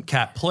much of when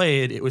Cat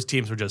played, it was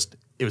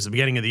the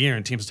beginning of the year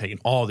and teams were taking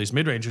all these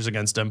mid-rangers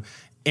against him.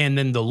 And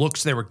then the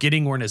looks they were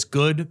getting weren't as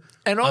good.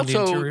 And on the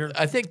also, interior.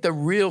 I think the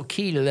real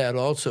key to that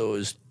also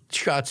is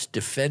shots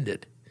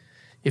defended.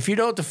 if you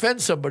don't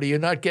defend somebody, you're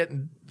not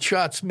getting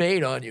shots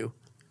made on you.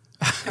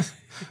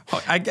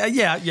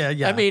 Yeah.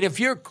 I mean, if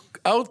you're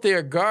out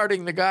there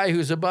guarding the guy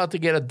who's about to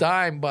get a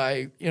dime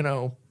by,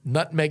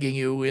 nutmegging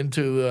you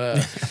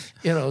into,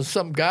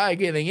 some guy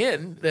getting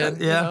in,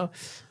 then,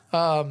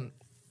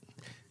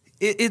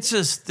 It's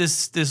just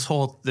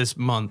this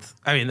month.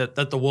 I mean,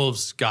 that the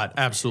Wolves got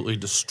absolutely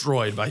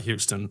destroyed by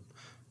Houston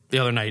the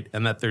other night,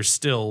 and that they're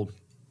still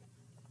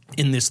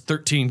in this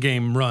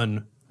 13-game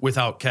run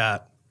without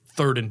Cat,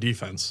 third in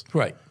defense.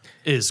 Right.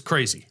 Is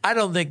crazy. I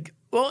don't think.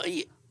 Well,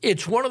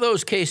 it's one of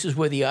those cases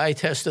where the eye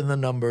test and the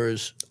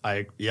numbers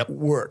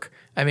work.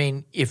 I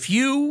mean, if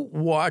you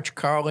watch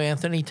Karl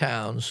Anthony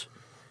Towns,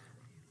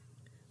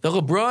 the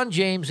LeBron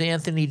James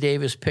Anthony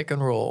Davis pick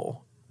and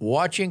roll,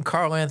 watching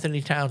Karl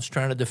Anthony Towns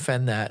trying to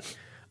defend that,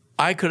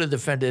 I could have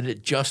defended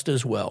it just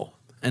as well.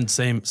 And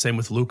same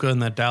with Luka in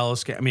that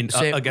Dallas game. I mean,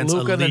 against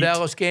Luka in the elite.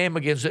 Dallas game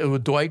against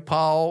with Dwight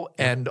Powell,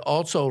 and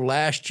also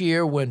last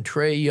year when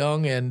Trae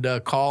Young and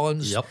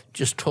Collins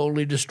just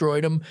totally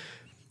destroyed him.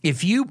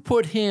 If you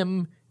put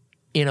him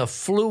in a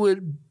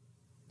fluid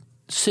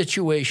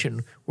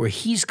situation where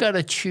he's got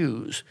to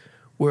choose,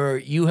 where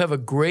you have a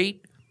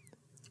great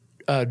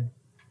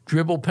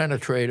dribble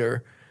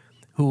penetrator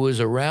who is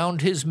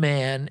around his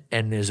man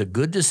and is a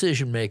good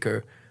decision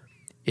maker,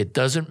 it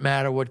doesn't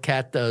matter what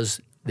Cat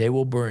does, they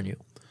will burn you.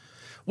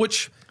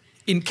 Which,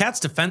 in Cat's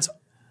defense,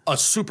 a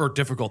super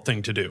difficult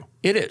thing to do.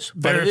 It is.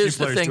 But Very it few is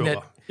the players thing do it that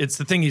well. It's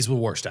the thing he's the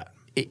worst at.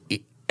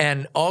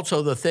 And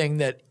also the thing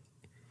that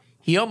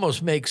he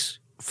almost makes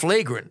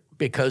flagrant,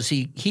 because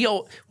he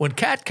when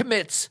Cat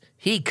commits,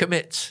 he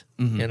commits.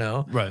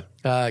 Right.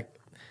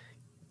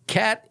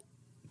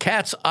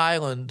 Cat's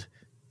island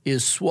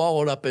is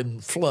swallowed up in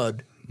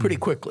flood pretty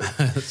quickly.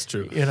 That's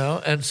true.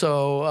 And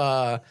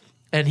so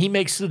and he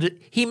makes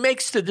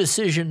the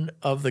decision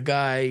of the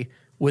guy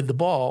with the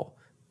ball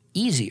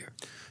easier.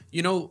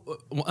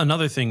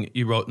 Another thing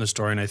you wrote in the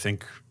story, and I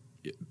think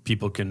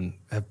people can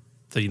have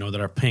that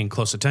are paying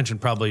close attention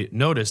probably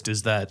noticed,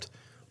 is that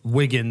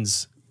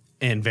Wiggins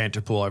and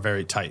Vanterpool are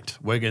very tight.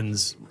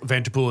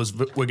 Vanterpool is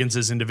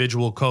Wiggins'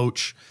 individual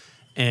coach,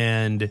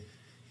 and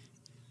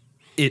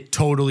it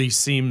totally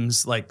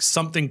seems like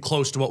something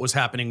close to what was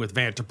happening with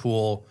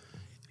Vanterpool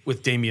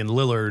with Damian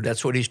Lillard.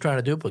 That's what he's trying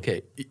to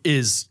duplicate.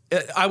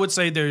 I would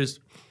say there's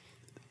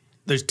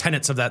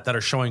tenets of that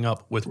are showing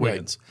up with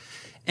Wiggins. Right.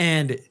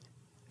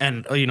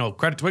 And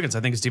credit to Wiggins, I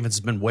think his defense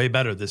has been way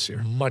better this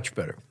year. Much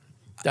better.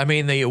 I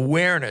mean, the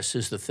awareness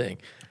is the thing.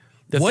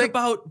 What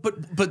about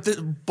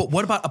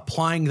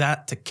applying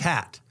that to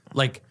Cat?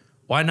 Like,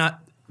 why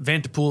not?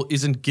 Vanterpool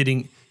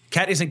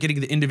Cat isn't getting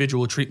the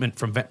individual treatment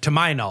from, to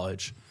my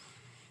knowledge.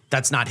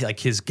 That's not like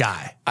his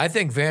guy. I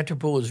think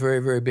Vanterpool is very,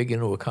 very big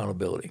into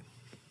accountability.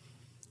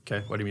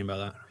 Okay, what do you mean by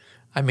that?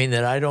 I mean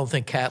that I don't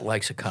think Cat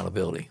likes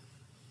accountability.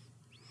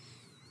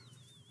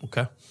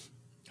 Okay.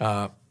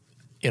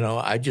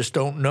 I just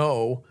don't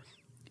know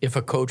if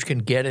a coach can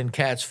get in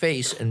Cat's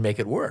face and make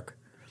it work.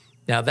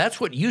 Now, that's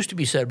what used to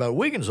be said about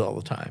Wiggins all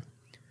the time.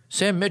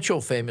 Sam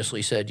Mitchell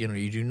famously said,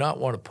 you do not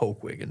want to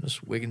poke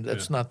Wiggins.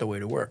 That's not the way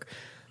to work.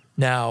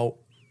 Now,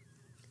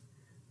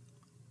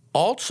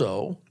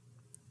 also,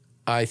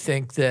 I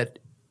think that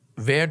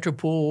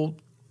Vanterpool,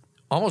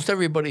 almost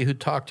everybody who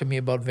talked to me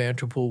about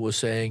Vanterpool was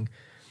saying,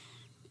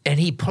 and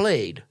he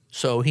played,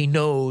 so he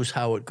knows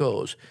how it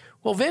goes.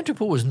 Well,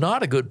 Vanterpool was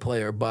not a good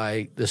player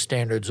by the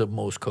standards of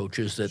most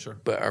coaches that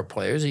are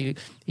players. He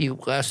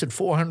lasted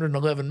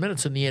 411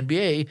 minutes in the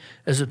NBA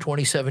as a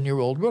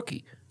 27-year-old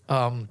rookie.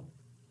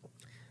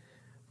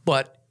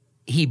 But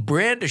he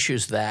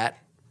brandishes that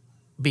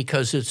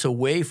because it's a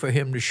way for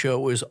him to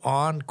show his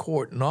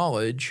on-court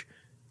knowledge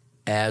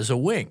as a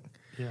wing.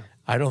 Yeah.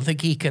 I don't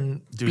think he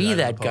can be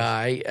that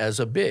guy as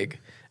a big.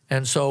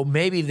 And so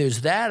maybe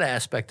there's that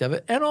aspect of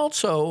it. And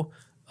also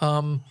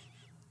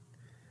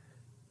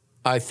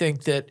I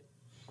think that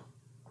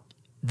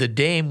the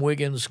Dame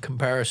Wiggins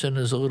comparison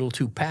is a little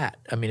too pat.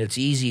 I mean, it's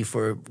easy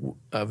for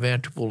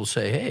Vanterpool to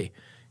say, hey,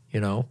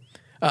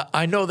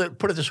 I know that,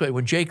 put it this way,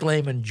 when Jake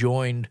Layman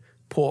joined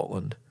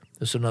Portland,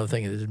 this is another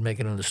thing that didn't make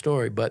it in the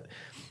story, but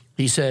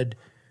he said,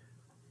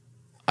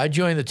 I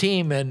joined the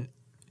team and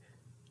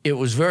it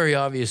was very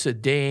obvious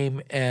that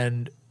Dame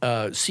and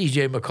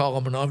C.J.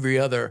 McCollum and every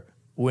other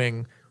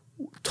wing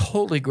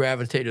totally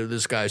gravitated to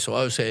this guy. So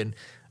I was saying,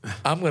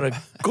 I'm going to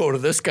go to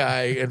this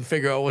guy and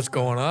figure out what's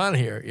going on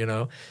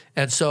here,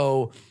 And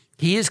so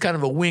he is kind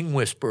of a wing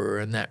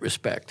whisperer in that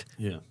respect.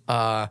 Yeah.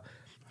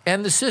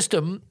 And the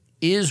system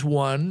is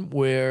one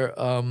where,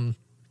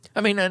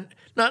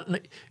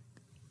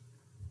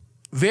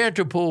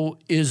 Vanterpool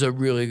is a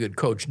really good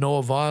coach.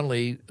 Noah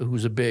Vonleh,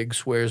 who's a big,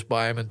 swears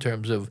by him in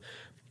terms of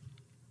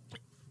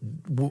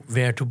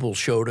Vanterpool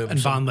showed him. And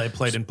Vonleh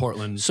played in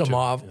Portland. Some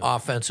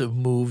offensive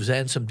moves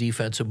and some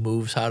defensive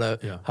moves, how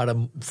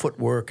to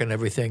footwork and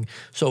everything.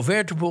 So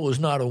Vanterpool is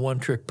not a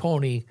one-trick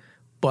pony,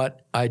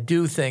 but I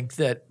do think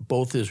that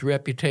both his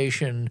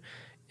reputation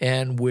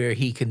and where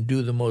he can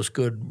do the most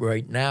good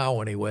right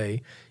now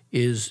anyway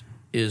is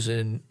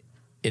in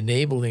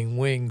enabling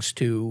wings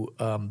to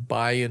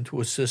buy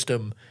into a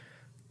system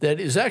that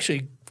is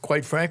actually,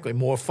 quite frankly,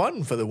 more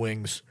fun for the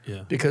wings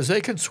because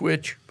they can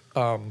switch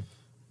and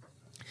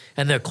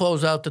their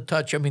close out to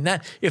touch. I mean,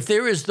 that if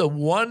there is the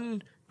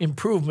one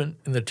improvement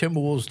in the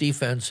Timberwolves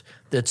defense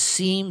that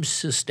seems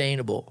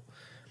sustainable,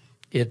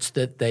 it's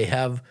that they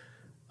have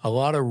a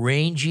lot of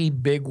rangy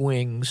big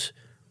wings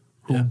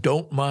who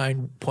don't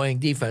mind playing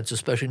defense,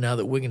 especially now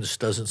that Wiggins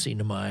doesn't seem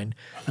to mind,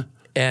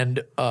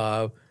 and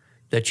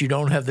that you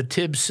don't have the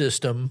Tibbs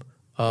system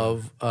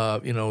of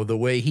the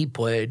way he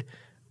played.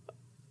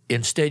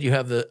 Instead, you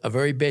have a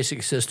very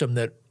basic system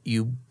that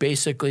you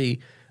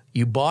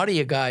body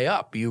a guy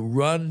up, you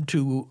run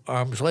to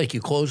arm's length,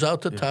 you close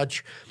out the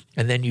touch,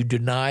 and then you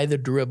deny the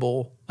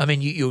dribble. I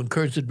mean, you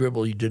encourage the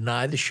dribble, you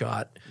deny the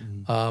shot.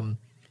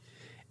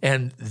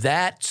 And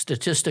that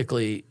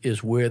statistically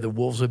is where the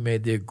Wolves have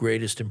made their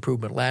greatest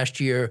improvement.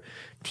 Last year,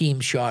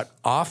 teams shot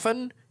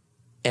often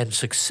and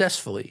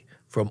successfully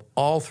from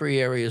all three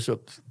areas of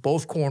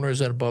both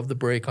corners and above the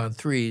break on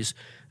threes.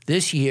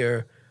 This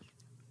year,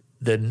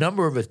 the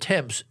number of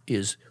attempts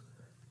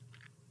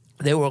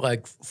they were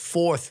like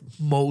fourth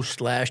most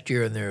last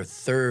year and they're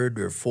third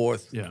or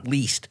fourth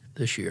least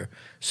this year.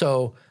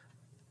 So,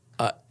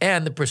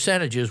 and the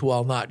percentages,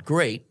 while not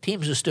great,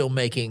 teams are still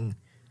making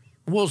 –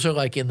 Wolves are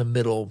like in the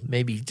middle,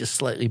 maybe just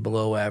slightly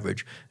below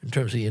average in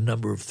terms of the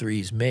number of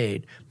threes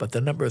made. But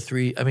the number of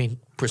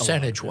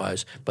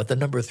percentage-wise, but the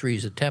number of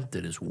threes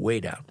attempted is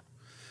way down.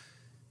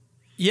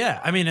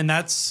 Yeah, I mean, and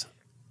that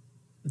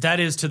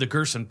is to the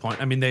Gerson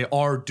point. I mean, they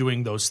are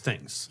doing those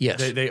things. Yes.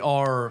 They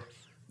are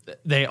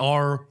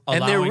allowing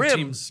and their rim,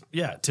 teams.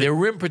 Yeah, their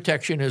rim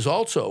protection is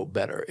also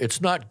better. It's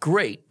not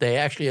great. They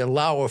actually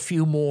allow a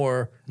few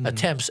more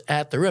attempts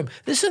at the rim.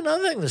 This is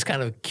another thing that's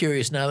kind of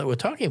curious now that we're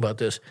talking about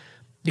this.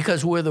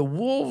 Because where the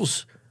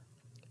Wolves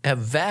have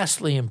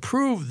vastly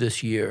improved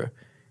this year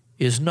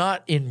is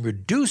not in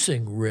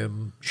reducing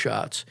rim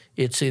shots,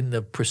 it's in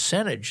the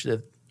percentage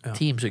that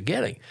teams are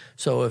getting.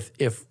 So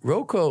if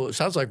Rocco –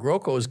 sounds like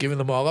Rocco is giving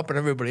them all up and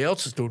everybody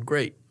else is doing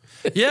great.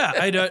 Yeah,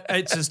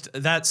 it's just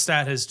that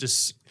stat has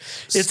just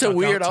 – It's a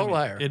weird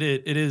outlier. It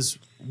is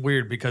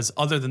weird because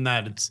other than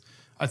that,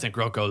 I think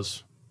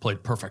Rocco's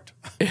played perfect.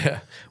 Yeah.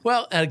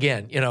 Well,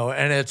 again,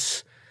 and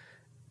it's –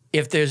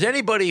 if there's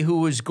anybody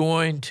who is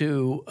going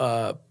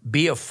to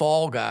be a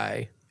fall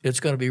guy, it's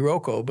going to be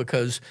Rocco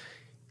because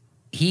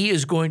he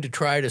is going to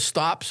try to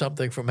stop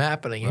something from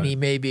happening, and he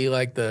may be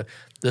like the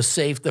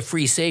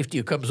free safety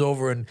who comes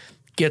over and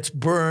gets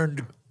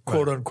burned,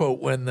 quote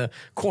unquote, when the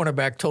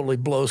cornerback totally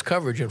blows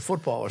coverage in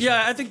football. Or something.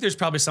 Yeah, I think there's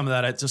probably some of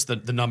that. It's just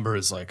the number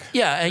is like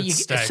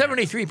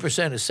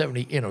 73% is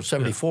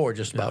 74,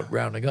 just about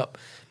rounding up.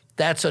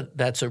 That's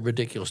a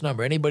ridiculous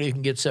number. Anybody who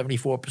can get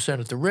 74%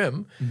 at the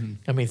rim,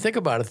 I mean, think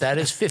about it. That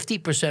is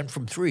 50%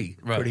 from three,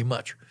 pretty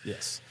much.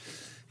 Yes.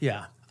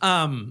 Yeah.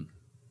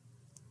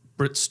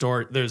 Britt's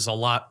story, there's a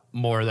lot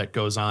more that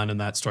goes on in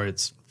that story.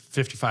 It's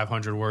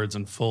 5,500 words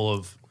and full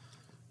of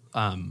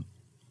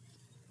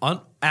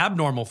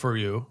abnormal for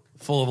you,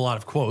 full of a lot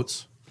of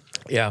quotes.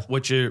 Yeah.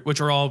 Which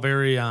are all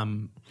very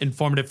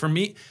informative. For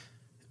me,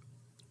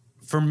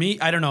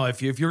 I don't know,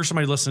 if you're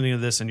somebody listening to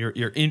this and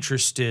you're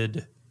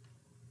interested –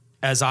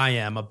 as I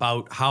am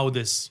about how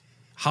this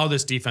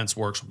defense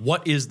works.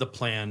 What is the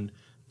plan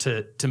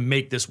to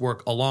make this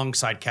work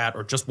alongside Cat,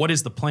 or just what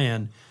is the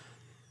plan?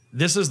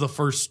 This is the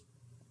first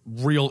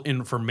real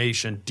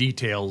information,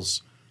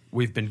 details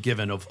we've been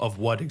given of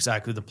what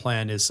exactly the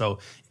plan is. So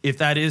if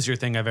that is your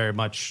thing, I very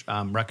much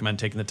recommend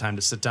taking the time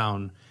to sit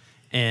down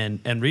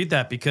and read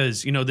that,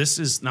 because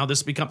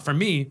this becomes for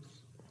me.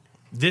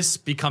 This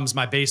becomes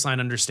my baseline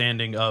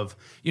understanding of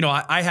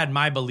I had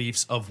my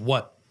beliefs of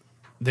what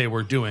they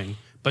were doing.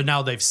 But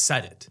now they've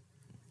said it.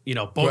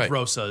 Both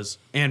Rosas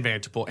and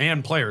Vanterpool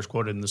and players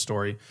quoted in the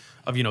story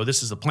of,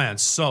 this is the plan.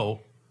 So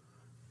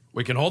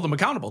we can hold them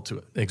accountable to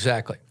it.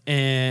 Exactly.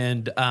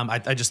 And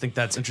I just think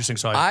that's interesting.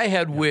 So I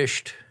had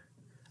wished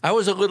 – I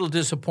was a little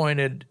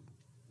disappointed,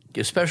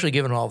 especially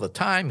given all the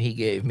time he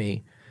gave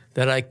me,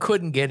 that I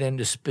couldn't get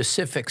into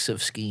specifics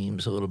of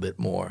schemes a little bit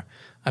more.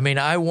 I mean,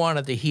 I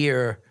wanted to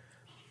hear,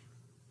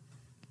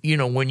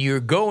 when you're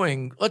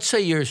going – let's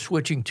say you're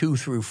switching 2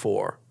 through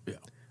 4.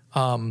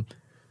 Yeah.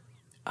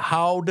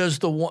 How does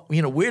the one,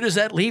 where does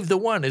that leave the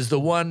one? Is the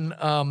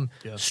one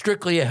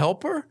strictly a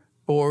helper?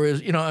 Or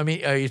is,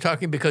 are you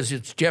talking because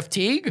it's Jeff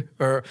Teague?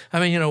 Or,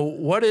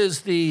 what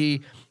is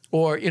the,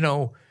 or,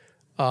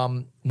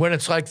 when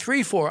it's like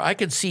 3-4, I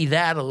can see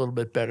that a little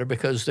bit better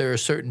because there are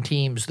certain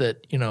teams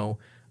that, to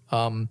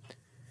my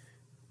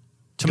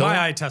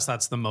eye test,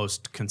 that's the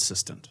most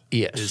consistent.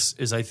 Yes.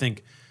 Is I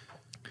think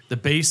the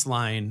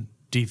baseline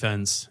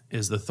defense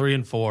is the 3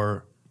 and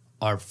 4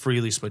 are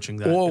freely switching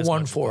that. Or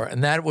 1-4.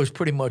 And that was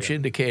pretty much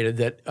indicated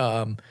that,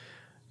 and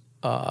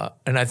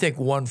I think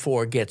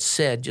 1-4 gets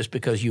said just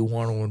because you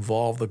want to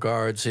involve the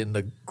guards in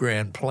the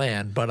grand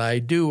plan. But I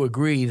do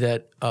agree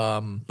that.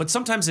 But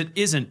sometimes it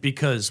isn't,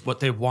 because what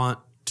they want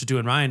to do,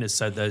 and Ryan has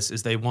said this,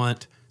 is they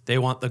want They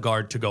want the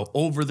guard to go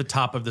over the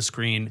top of the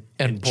screen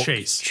and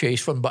chase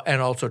from,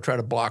 and also try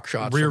to block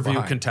shots. Rear from view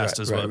behind. contest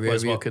is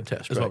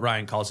what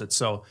Ryan calls it.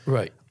 So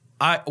right.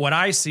 What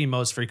I see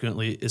most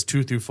frequently is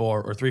 2 through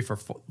 4 or 3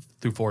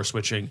 through 4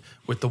 switching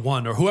with the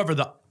 1 or whoever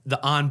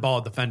the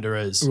on-ball defender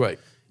is. Right.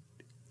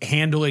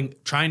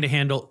 Trying to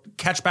handle,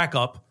 catch back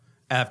up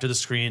after the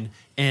screen,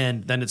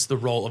 and then it's the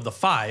role of the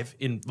 5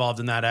 involved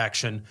in that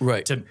action.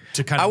 Right. To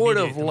kind of. I would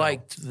have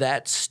liked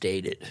that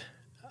stated.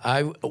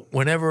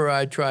 Whenever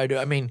I try to,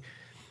 I mean.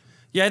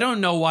 Yeah, I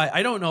don't know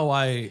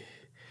why.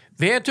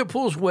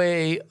 Vanterpool's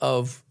way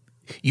of,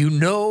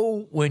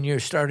 when you're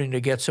starting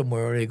to get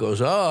somewhere, and he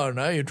goes, oh,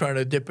 now you're trying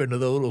to dip into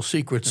the little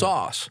secret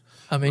sauce.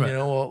 I mean, right.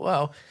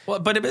 Well,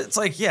 but it's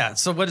like, yeah.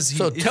 So what is he?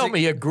 So tell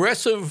me,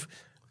 aggressive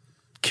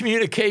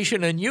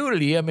communication and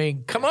unity. I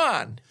mean, come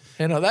on.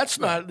 That's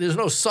not. There's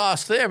no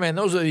sauce there, man.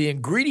 Those are the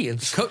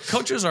ingredients.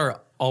 Coaches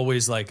are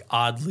always like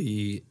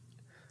oddly,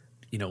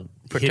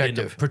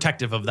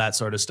 protective of that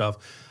sort of stuff.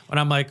 And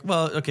I'm like,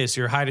 well, okay,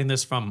 so you're hiding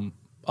this from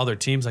other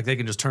teams. Like they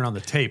can just turn on the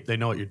tape. They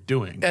know what you're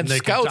doing. And they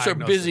scouts are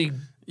busy.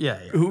 Yeah.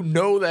 Who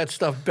know that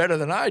stuff better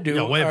than I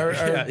do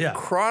are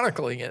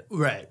chronicling it.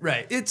 Right.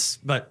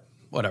 But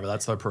whatever,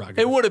 that's their prerogative.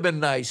 It would have been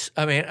nice.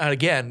 I mean, and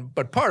again,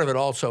 but part of it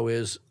also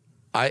is,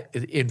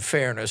 in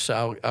fairness,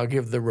 I'll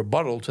give the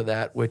rebuttal to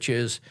that, which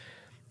is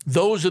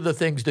those are the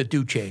things that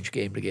do change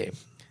game to game.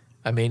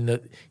 I mean,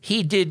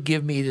 he did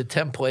give me the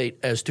template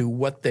as to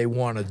what they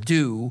want to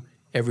do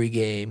every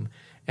game,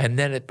 and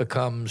then it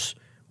becomes,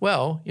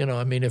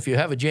 if you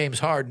have a James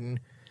Harden,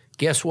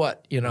 guess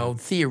what?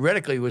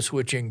 Theoretically we're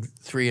switching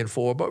 3 and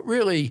 4, but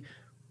really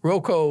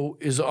Rocco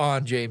is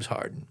on James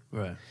Harden.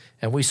 Right.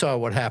 And we saw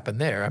what happened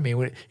there. I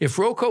mean, if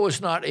Rocco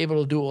is not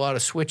able to do a lot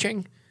of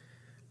switching,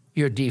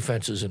 your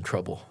defense is in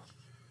trouble.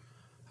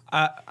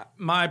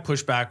 My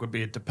pushback would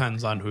be it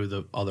depends on who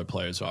the other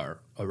players are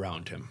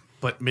around him.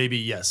 But maybe,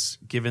 yes,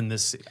 given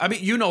this – I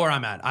mean, you know where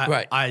I'm at.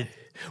 Right.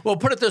 Well,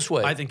 put it this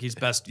way. I think he's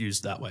best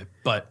used that way.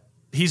 But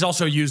he's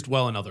also used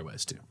well in other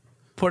ways too.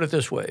 Put it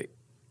this way.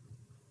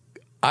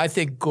 I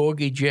think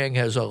Gorgie Dieng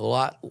has a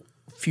lot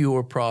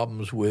fewer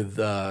problems with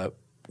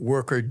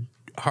worker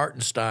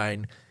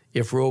Hartenstein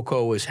if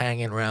Rocco is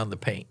hanging around the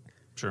paint.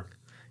 Sure.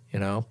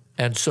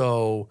 And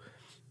so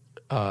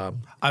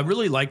I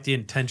really like the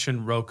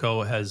intention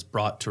Rocco has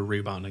brought to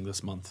rebounding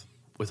this month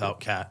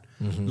without Cat.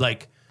 Mm-hmm.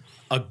 Like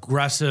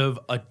aggressive,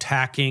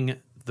 attacking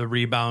the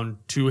rebound,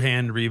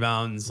 2-hand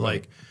rebounds, right.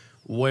 Like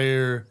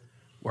where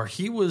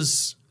he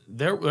was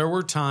there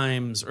were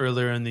times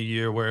earlier in the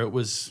year where it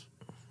was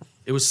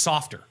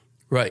softer.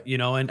 Right.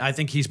 And I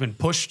think he's been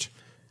pushed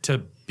to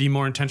be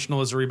more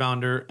intentional as a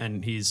rebounder,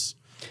 and he's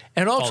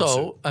and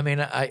also, I mean,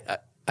 I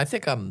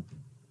think I'm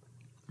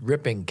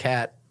ripping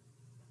Cat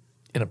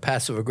in a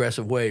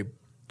passive-aggressive way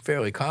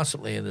fairly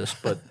constantly in this,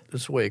 but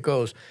this is the way it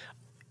goes.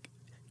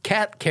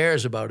 Cat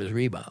cares about his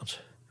rebounds.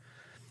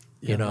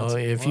 If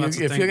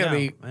you're going to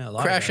be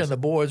crashing the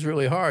boards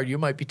really hard, you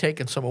might be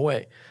taking some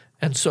away.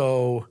 And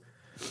so...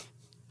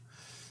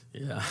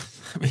 Yeah.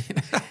 I mean...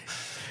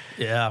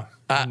 yeah.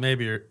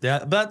 Maybe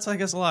but I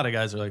guess a lot of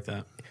guys are like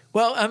that.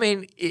 Well, I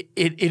mean,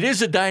 it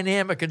is a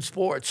dynamic in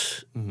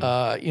sports.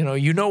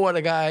 Mm-hmm. What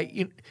a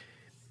guy...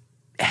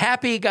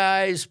 happy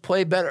guys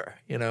play better,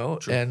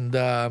 True. And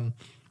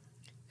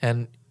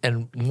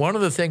one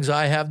of the things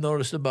I have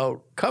noticed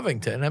about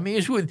Covington, I mean,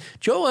 is with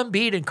Joel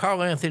Embiid and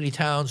Karl Anthony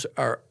Towns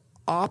are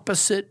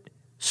opposite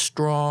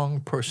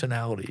strong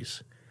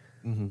personalities.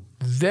 Mm-hmm.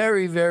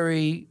 Very,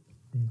 very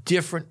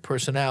different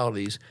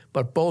personalities,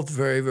 but both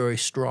very, very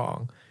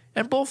strong.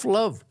 And both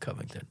love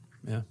Covington.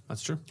 Yeah,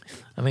 that's true.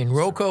 I mean,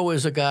 Rocco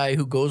is a guy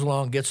who goes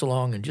along, gets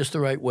along in just the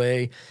right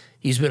way.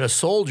 He's been a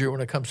soldier when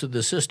it comes to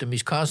the system.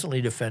 He's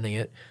constantly defending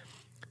it.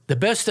 The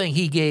best thing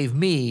he gave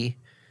me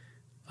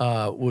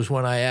was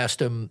when I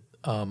asked him,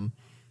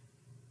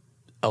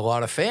 a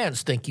lot of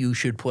fans think you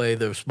should play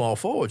the small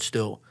forward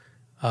still.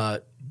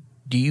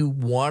 Do you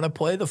want to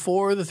play the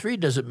 4 or the 3?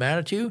 Does it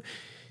matter to you?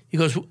 He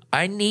goes,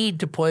 I need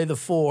to play the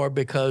 4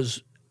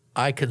 because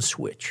I can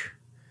switch.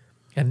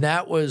 And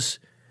that was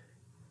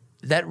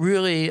kind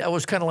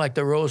of like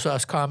the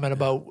Rosas comment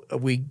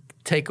about we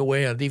take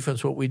away on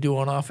defense what we do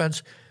on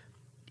offense.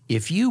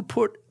 If you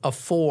put a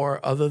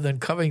 4 other than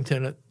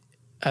Covington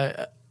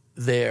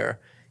there,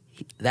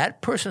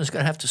 that person is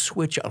going to have to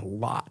switch a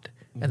lot.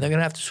 Mm-hmm. And they're going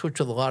to have to switch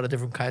with a lot of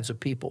different kinds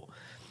of people,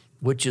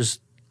 which is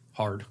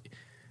hard.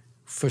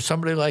 For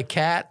somebody like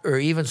Cat or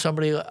even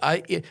somebody –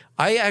 I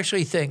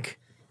actually think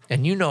 –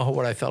 and you know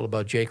what I felt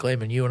about Jake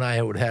Layman. You and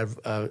I would have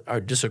our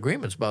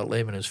disagreements about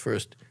Layman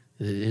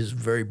his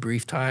very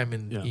brief time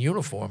in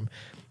uniform.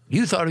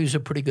 You thought he was a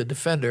pretty good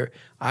defender.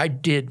 I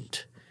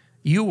didn't.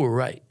 You were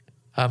right.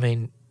 I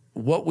mean,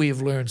 what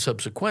we've learned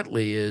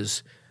subsequently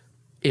is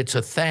it's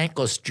a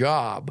thankless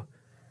job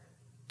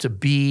to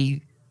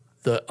be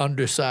the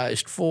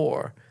undersized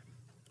 4.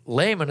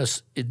 Layman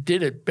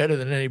did it better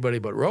than anybody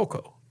but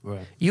Rocco.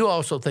 Right. You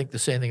also think the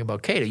same thing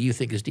about Cato. You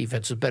think his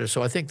defense is better.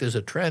 So I think there's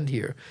a trend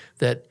here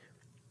that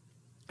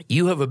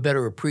you have a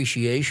better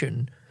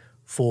appreciation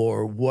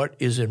for what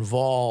is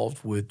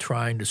involved with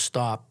trying to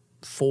stop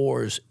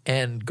fours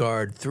and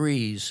guard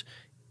threes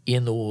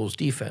in the Wolves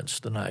defense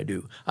than I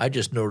do. I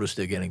just noticed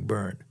they're getting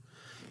burned.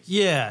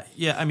 Yeah.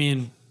 I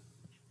mean,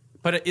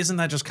 but isn't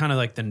that just kind of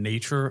like the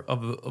nature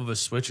of a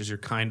switch? Is you're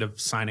kind of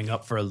signing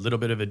up for a little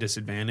bit of a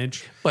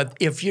disadvantage? But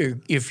if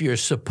you're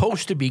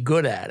supposed to be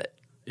good at it,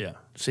 Yeah.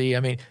 see, I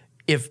mean,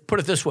 put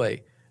it this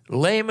way,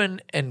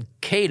 Lehman and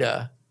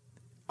Keita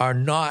are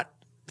not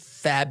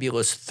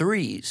fabulous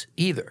threes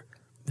either.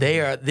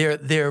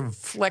 Their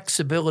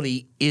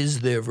flexibility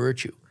is their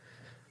virtue.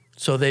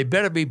 So they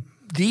better be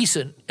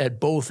decent at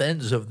both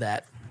ends of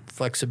that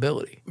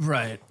flexibility.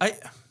 Right.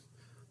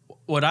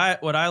 What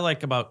I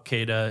like about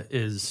Keita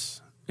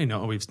is,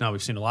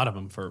 we've seen a lot of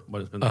him for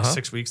what has been like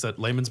 6 weeks that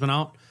Lehman's been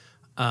out.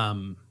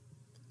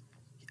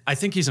 I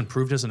think he's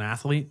improved as an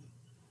athlete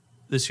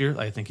this year.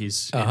 I think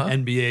he's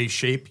in NBA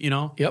shape,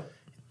 Yep.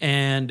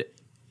 And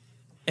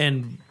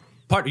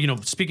part,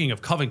 speaking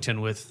of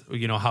Covington with,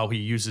 how he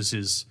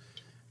uses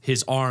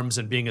his arms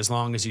and being as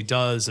long as he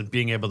does and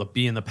being able to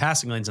be in the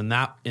passing lanes and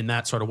that in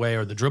that sort of way,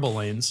 or the dribble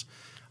lanes,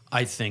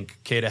 I think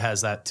Keita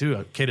has that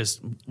too. Keita's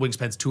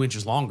wingspan's 2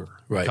 inches longer.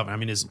 Right. I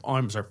mean, his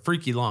arms are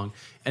freaky long.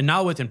 And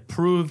now with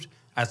improved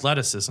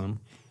athleticism,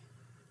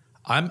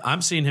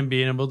 I'm seeing him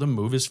being able to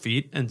move his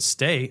feet and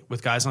stay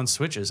with guys on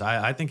switches.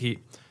 I think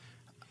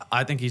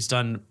he's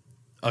done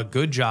a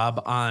good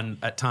job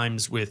at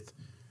times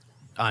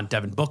on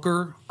Devin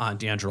Booker, on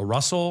D'Angelo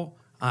Russell,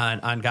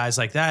 on guys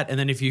like that. And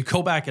then if you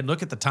go back and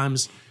look at the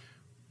times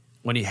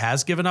when he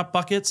has given up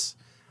buckets,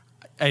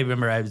 I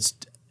remember I was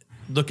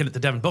looking at the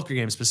Devin Booker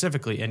game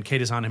specifically, and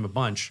Keita's on him a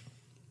bunch.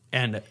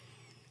 And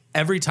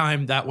every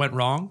time that went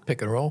wrong,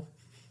 Pick and roll.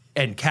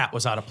 and Cat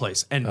was out of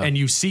place. And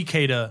you see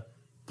Keita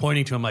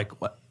pointing to him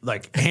like, what,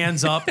 like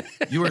hands up,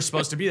 you were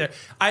supposed to be there.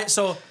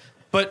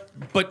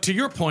 But to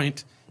your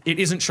point, it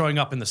isn't showing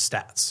up in the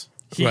stats.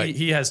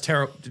 He has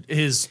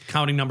his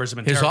counting numbers have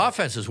been terrible. His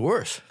offense is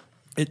worse.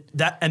 And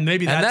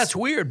that's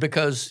weird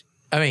because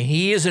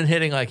he isn't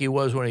hitting like he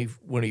was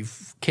when he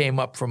came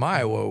up from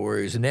Iowa, where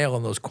he's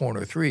nailing those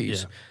corner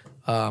threes.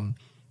 Yeah.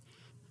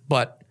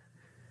 But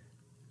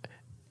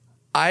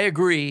I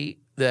agree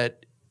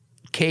that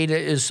Keita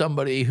is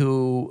somebody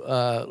who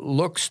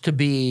looks to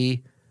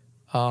be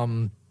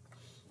a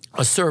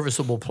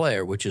serviceable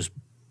player, which is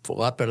a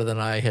lot better than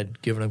I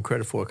had given him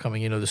credit for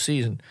coming into the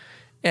season.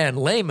 And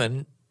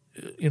Lehman,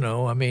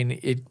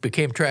 it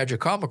became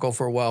tragicomical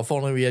for a while. If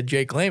only we had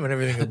Jake Lehman,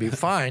 everything would be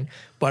fine.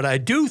 But I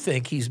do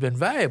think he's been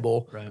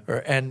valuable, right.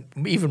 And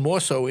even more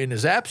so in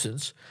his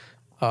absence,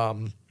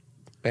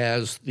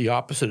 as the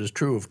opposite is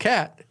true of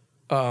Cat.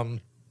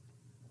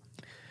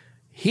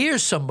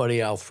 Here's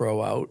somebody I'll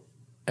throw out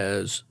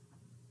as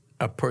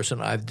a person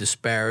I've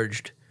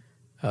disparaged.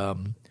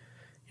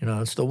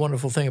 It's the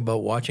wonderful thing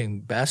about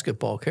watching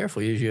basketball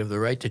carefully is you have the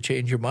right to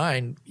change your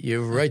mind. You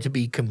have the right to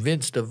be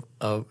convinced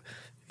of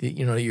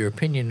your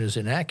opinion is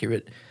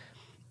inaccurate.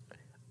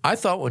 I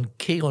thought when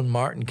Keelan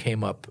Martin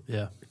came up,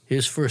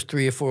 his first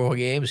 3 or 4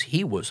 games,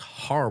 he was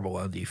horrible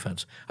on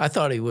defense. I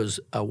thought he was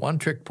a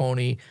one-trick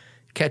pony,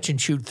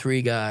 catch-and-shoot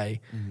 3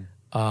 guy.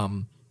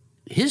 Mm-hmm.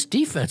 His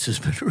defense has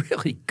been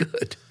really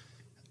good.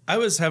 I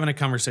was having a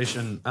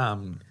conversation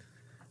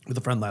with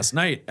a friend last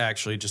night,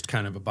 actually, just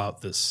kind of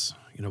about this.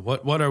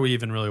 What are we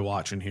even really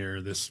watching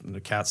here?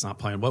 The Cat's not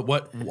playing.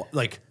 What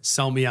like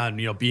sell me on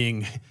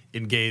being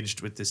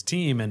engaged with this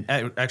team? And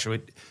actually,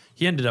 what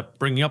he ended up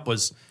bringing up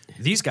was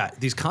these guys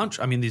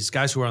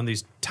who are on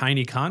these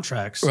tiny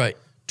contracts, right,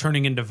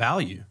 turning into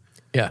value.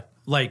 Yeah,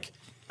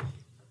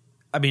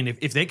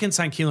 if they can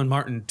sign Keelan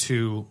Martin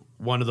to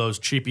one of those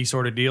cheapy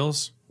sort of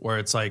deals where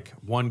it's like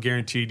 1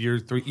 guaranteed year,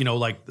 3,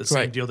 like the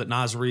same deal that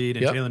Naz Reid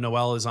and Jalen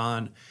Noel is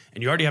on,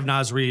 and you already have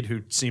Naz Reid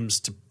who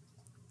seems to.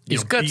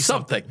 He's got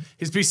something.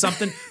 He's be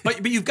something,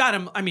 but you've got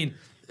him.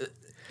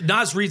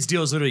 Naz Reid's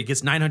deal is literally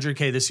gets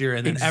 $900K this year,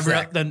 and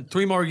then then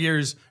 3 more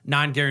years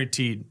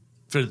non-guaranteed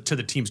to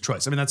the team's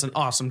choice. That's an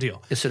awesome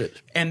deal. Yes, it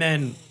is. And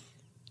then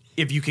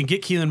if you can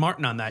get Keelan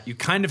Martin on that, you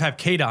kind of have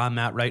Keita on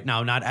that right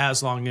now, not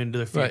as long into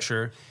the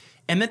future. Right.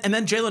 And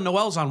then Jalen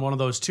Noel's on one of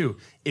those too.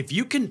 If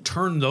you can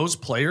turn those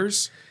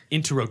players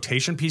into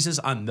rotation pieces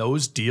on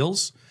those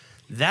deals,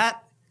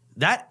 that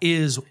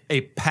is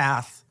a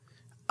path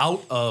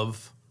out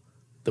of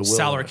the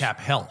salary cap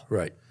hell.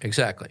 Right,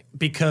 exactly.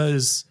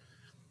 Because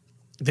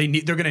they're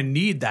going to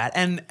need that.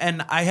 And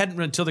I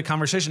hadn't, until the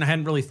conversation, I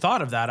hadn't really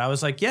thought of that. I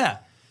was like, yeah,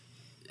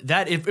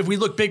 that if we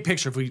look big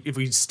picture, if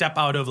we step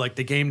out of like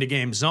the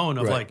game-to-game zone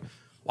of like,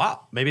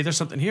 wow, maybe there's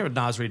something here with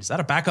Naz Reid. Is that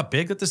a backup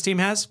big that this team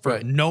has for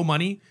no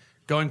money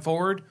going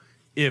forward?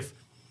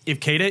 If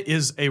Keita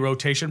is a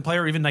rotation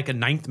player, even like a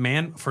 9th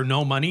man for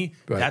no money,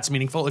 that's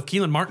meaningful. If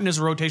Keelan Martin is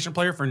a rotation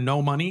player for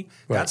no money,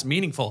 that's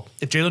meaningful.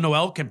 If Jalen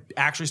Noel can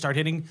actually start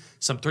hitting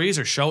some threes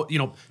or show,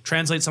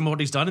 translate some of what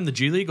he's done in the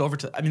G League over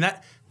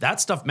to, that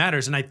stuff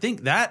matters. And I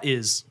think that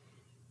is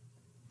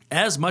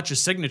as much a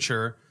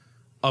signature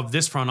of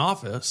this front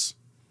office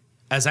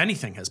as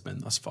anything has been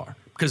thus far.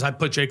 Because I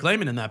put Jake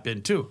Lehman in that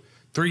bin too.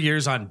 3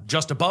 years on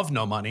just above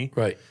no money.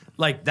 Right.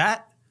 Like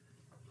that.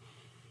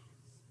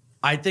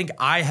 I think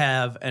I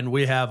have, and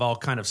we have all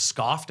kind of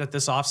scoffed at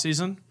this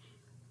offseason.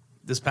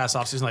 This past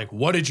offseason, like,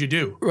 what did you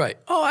do? Right.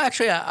 Oh,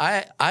 actually,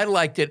 I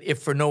liked it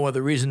if for no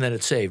other reason than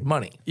it saved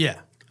money. Yeah.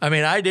 I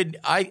mean, I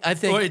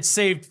think... Well, it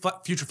saved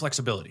future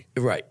flexibility.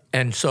 Right.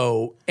 And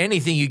so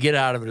anything you get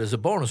out of it is a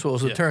bonus. Well,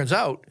 as it turns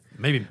out...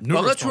 Maybe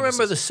Well, let's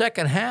remember the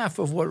second half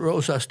of what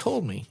Rosas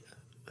told me,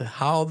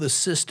 how the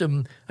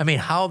system...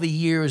 how the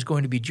year is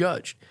going to be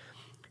judged.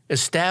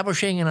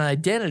 Establishing an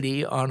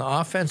identity on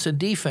offense and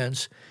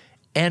defense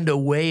and a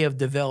way of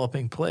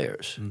developing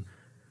players.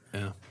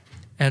 Yeah.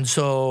 And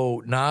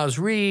so Naz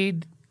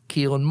Reid,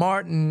 Keelan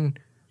Martin,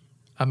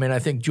 I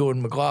think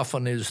Jordan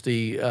McLaughlin is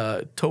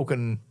the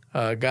token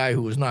guy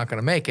who was not going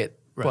to make it.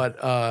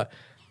 Right.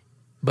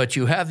 But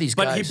you have these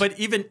guys. But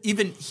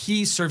even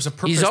he serves a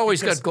purpose. He's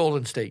always got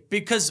Golden State.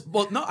 Because,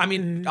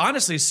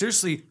 honestly,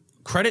 seriously,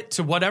 credit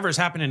to whatever's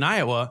happened in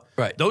Iowa.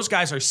 Right. Those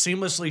guys are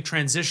seamlessly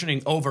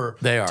transitioning over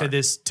to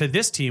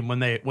this team when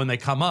they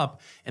come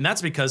up. And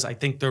that's because I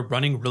think they're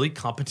running really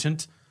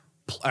competent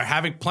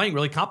playing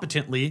really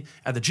competently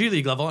at the G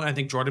League level, and I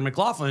think Jordan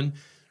McLaughlin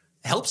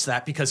helps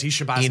that because he's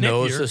Shabazz Napier. He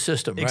knows the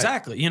system, right.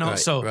 Exactly.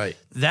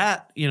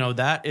 That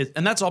is,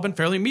 and that's all been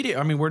fairly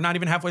immediate. We're not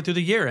even halfway through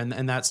the year,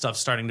 and that stuff's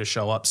starting to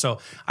show up.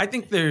 So I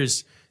think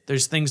there's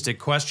things to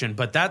question,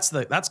 but that's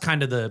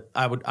kind of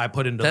I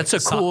put into that's a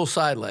cool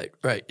sidelight,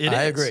 right?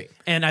 I agree,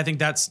 and I think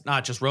that's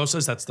not just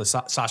Rosas, that's the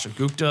Sasha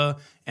Gupta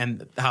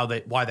and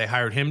why they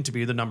hired him to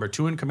be the number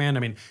 2 in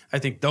command. I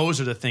think those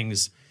are the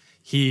things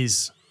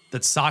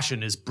that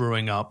Sashin is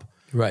brewing up,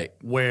 right?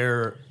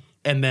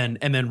 And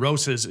then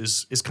Rosas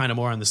is kind of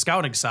more on the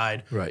scouting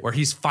side, right? Where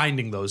he's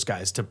finding those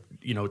guys to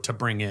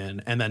bring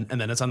in, and then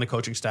it's on the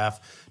coaching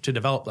staff to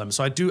develop them.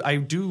 So I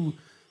do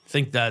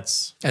think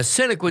that's, as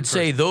Cynic would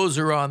say, those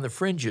are on the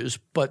fringes.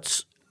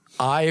 But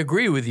I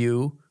agree with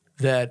you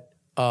that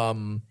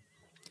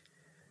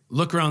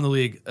look around the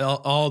league,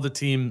 all the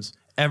teams,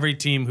 every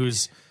team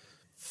who's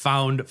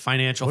found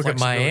financial. Look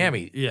flexibility. At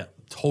Miami, yeah,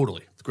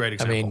 totally, it's a great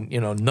example.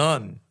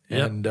 None.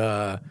 Yep. And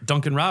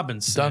Duncan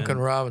Robinson,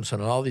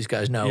 and all these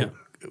guys. Now,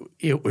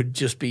 it would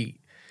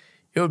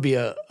be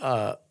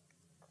a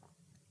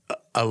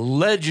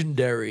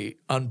legendary,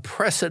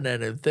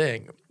 unprecedented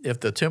thing if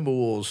the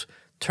Timberwolves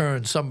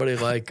turned somebody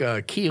like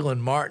Keelan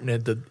Martin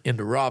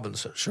into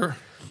Robinson. Sure.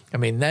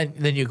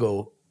 Then you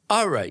go,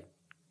 all right,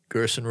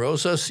 Gerson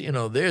Rosas,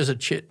 there's a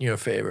chit in your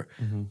favor.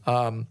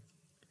 Mm-hmm.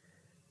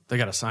 They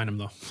got to sign him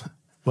though.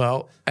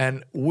 Well,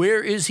 and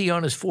where is he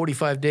on his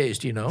 45 days?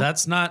 Do you know?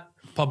 That's not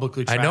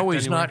publicly tracked. I know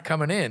he's anywhere. not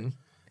coming in.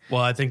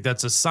 Well, I think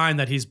that's a sign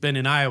that he's been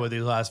in Iowa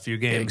these last few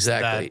games.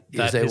 Exactly.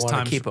 That they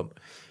want to keep him.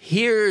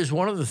 Here's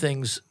one of the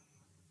things,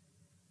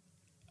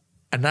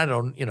 and I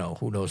don't,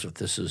 who knows if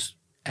this is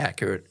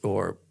accurate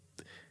or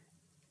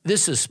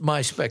this is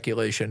my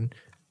speculation.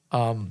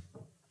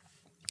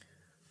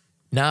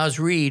 Naz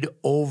Reid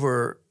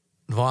over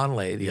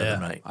Vonleh the other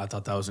night. I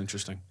thought that was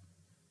interesting.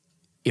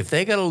 If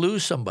they got to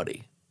lose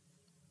somebody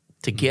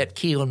to get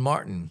Keelan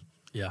Martin.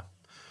 Yeah.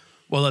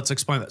 Well, let's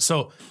explain that.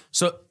 So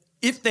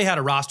if they had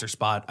a roster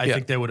spot, I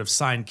think they would have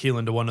signed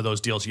Keelan to one of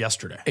those deals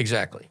yesterday.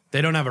 Exactly.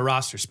 They don't have a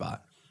roster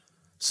spot.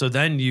 So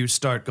then you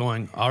start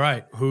going, all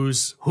right, who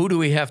do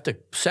we have to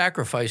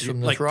sacrifice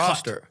from this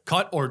roster?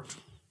 Cut or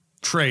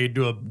trade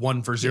to a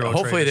 1-for-0 trade.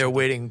 Hopefully they're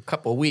waiting a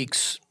couple of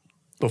weeks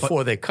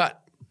before they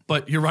cut.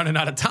 But you're running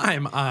out of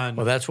time on...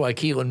 Well, that's why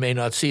Keelan may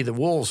not see the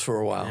Wolves for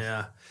a while.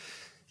 Yeah.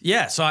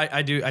 Yeah, so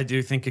I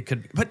do think it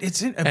could... But it's...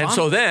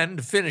 So then,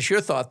 to finish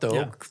your thought,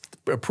 though,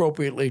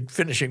 appropriately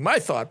finishing my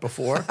thought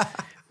before,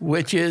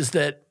 which is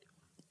that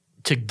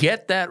to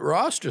get that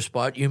roster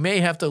spot, you may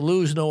have to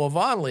lose Noah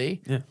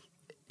Vonleh,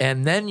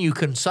 and then you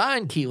can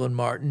sign Keelan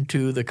Martin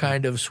to the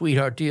kind of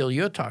sweetheart deal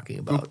you're talking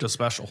about. Gupta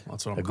special.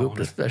 That's what I'm calling it.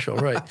 Gupta special,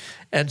 right.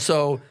 And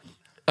so,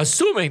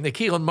 assuming that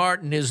Keelan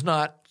Martin is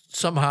not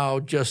somehow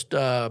just,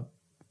 pulling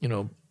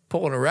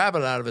a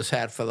rabbit out of his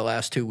hat for the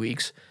last 2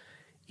 weeks,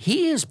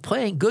 he is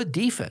playing good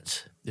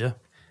defense. Yeah.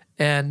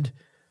 And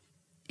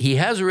he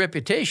has a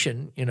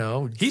reputation,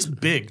 He's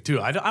big,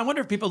 too. I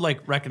wonder if people,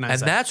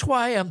 recognize that. And that's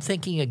why I'm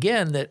thinking,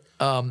 again, that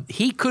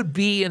he could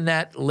be in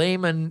that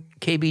Layman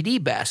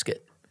KBD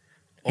basket.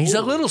 He's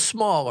a little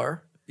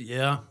smaller.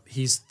 Yeah,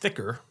 he's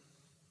thicker.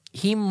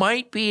 He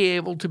might be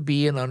able to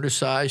be an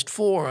undersized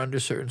 4 under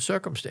certain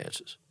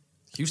circumstances.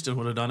 Houston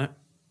would have done it.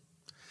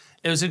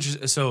 It was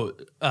interesting. So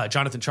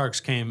Jonathan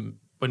Sharks came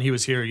when he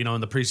was here,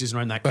 in the preseason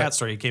running that cat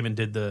story. He came and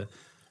did the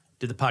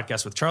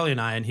podcast with Charlie and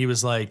I, and he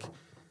was like,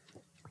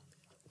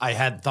 I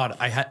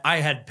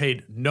had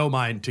paid no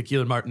mind to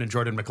Keelan Martin and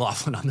Jordan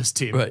McLaughlin on this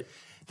team. Right.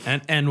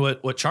 And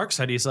what Sharks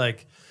said, he's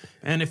like,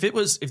 and if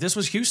this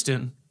was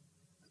Houston,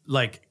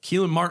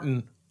 Keelan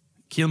Martin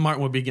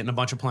would be getting a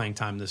bunch of playing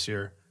time this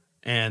year,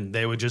 and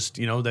they would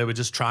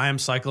just try him,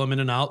 cycle him in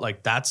and out.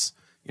 That's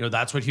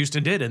what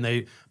Houston did, and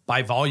they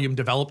by volume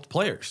developed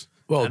players.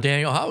 Well,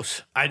 Daniel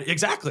House.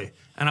 Exactly.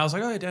 And I was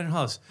like, oh, yeah, Daniel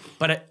House.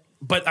 But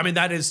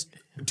that is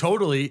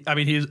totally,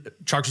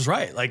 Sharks was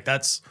right.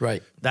 That's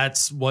right.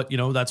 That's what,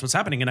 that's what's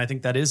happening. And I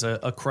think that is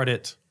a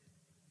credit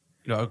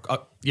a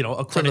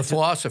To credit the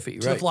philosophy,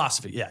 to right? the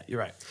philosophy. Yeah, you're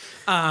right.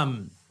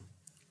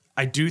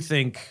 I do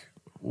think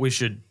we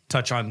should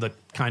touch on the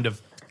kind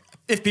of,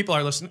 if people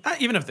are listening,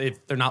 even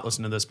if they're not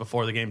listening to this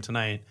before the game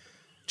tonight,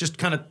 just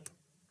kind of,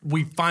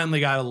 we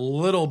finally got a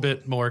little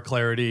bit more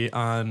clarity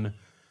on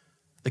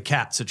the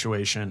cat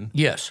situation.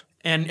 Yes.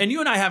 And you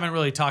and I haven't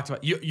really talked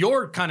about,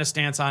 your kind of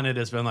stance on it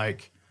has been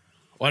like,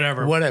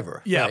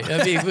 whatever. Yeah. Right.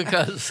 I mean,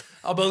 because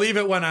I'll believe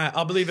it when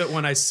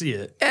I see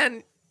it.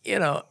 and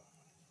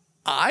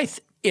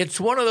it's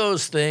one of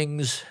those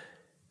things.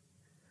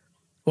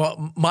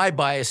 Well, my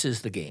bias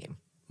is the game.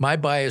 My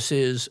bias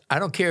is I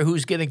don't care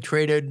who's getting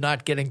traded,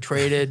 not getting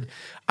traded.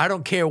 I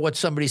don't care what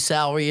somebody's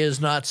salary is,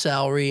 not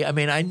salary. I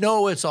mean, I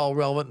know it's all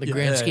relevant in the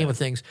grand scheme of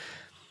things.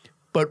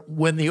 But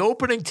when the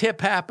opening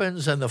tip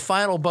happens and the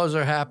final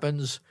buzzer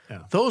happens,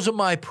 those are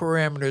my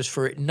parameters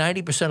for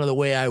 90% of the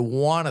way I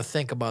want to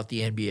think about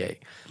the NBA.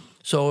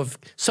 So if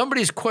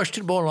somebody's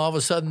questionable and all of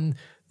a sudden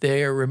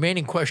they're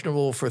remaining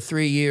questionable for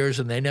 3 years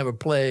and they never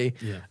play,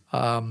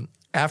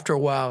 after a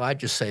while I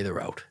just say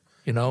they're out.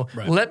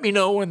 Let me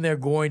know when they're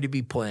going to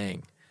be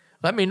playing.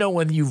 Let me know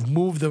when you've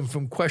moved them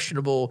from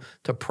questionable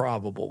to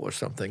probable or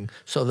something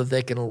so that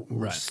they can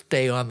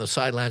stay on the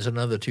sidelines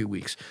another 2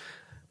 weeks.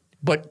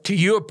 But to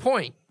your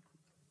point,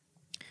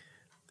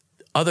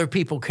 other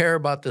people care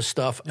about this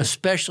stuff,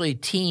 especially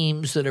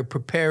teams that are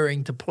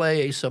preparing to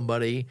play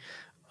somebody.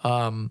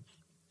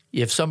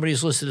 If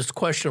somebody's listed as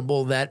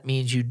questionable, that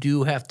means you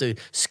do have to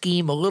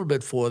scheme a little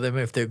bit for them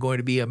if they're going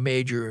to be a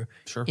major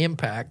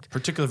impact.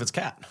 Particularly if it's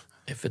cat.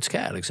 If it's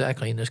cat,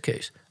 exactly, in this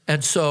case.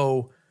 And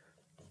so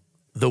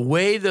the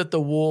way that the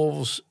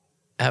Wolves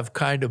have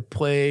kind of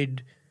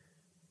played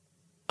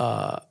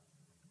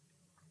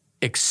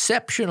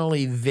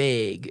exceptionally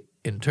vague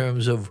in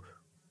terms of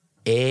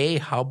A,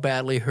 how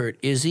badly hurt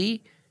is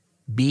he?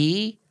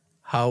 B,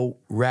 how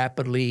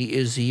rapidly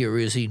is he or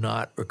is he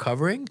not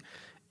recovering?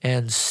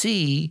 And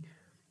C,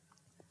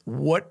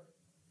 what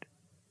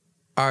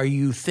are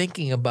you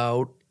thinking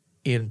about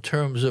in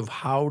terms of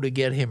how to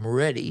get him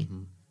ready?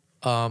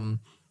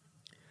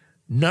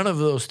 None of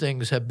those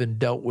things have been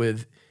dealt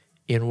with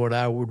in what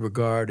I would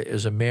regard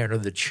as a manner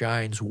that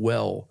shines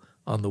well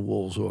on the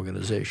Wolves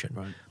organization.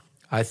 Right.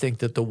 I think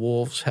that the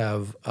Wolves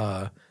have,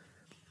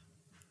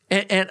 and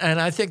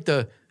I think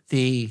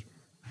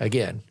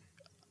again,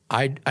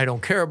 I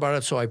don't care about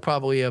it, so I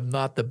probably am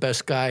not the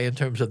best guy in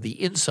terms of the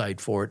insight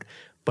for it.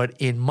 But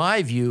in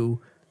my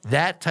view,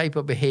 that type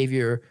of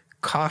behavior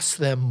costs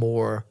them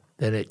more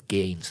than it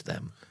gains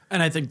them.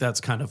 And I think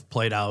that's kind of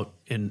played out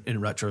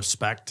in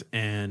retrospect,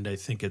 and I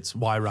think it's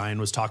why Ryan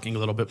was talking a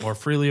little bit more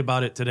freely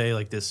about it today.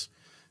 Like this,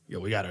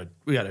 we gotta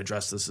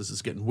address this. This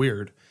is getting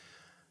weird.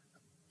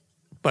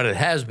 But it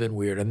has been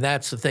weird, and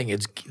that's the thing.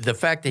 It's the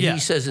fact that he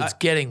says it's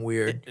getting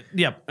weird.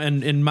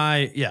 And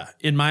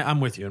I'm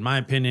with you. In my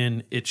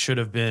opinion, it should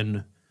have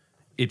been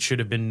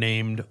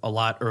named a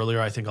lot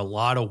earlier. I think a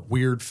lot of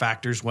weird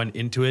factors went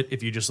into it.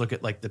 If you just look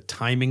at like the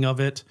timing of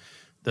it,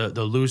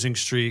 the losing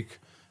streak,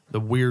 the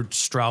weird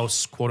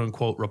Strauss quote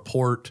unquote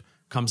report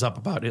comes up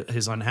about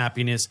his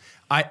unhappiness.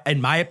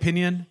 In my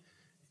opinion,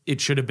 it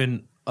should have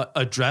been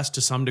addressed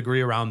to some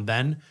degree around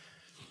then.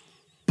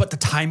 But the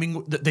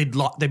timing, they've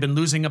been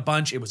losing a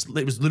bunch. It was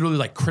literally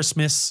like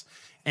Christmas,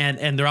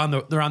 and they're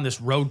on this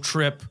road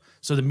trip,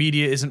 so the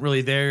media isn't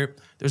really there.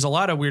 There's a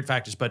lot of weird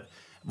factors. But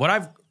what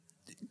I've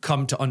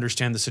come to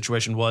understand the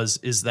situation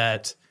is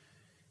that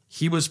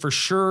he was for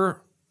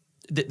sure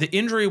the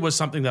injury was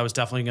something that was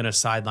definitely going to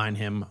sideline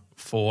him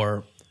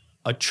for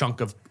a chunk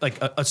of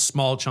a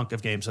small chunk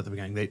of games at the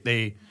beginning.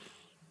 They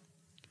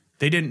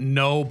didn't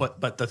know,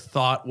 but the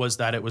thought was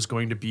that it was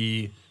going to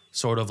be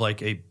sort of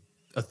like a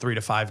 3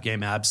 to 5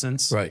 game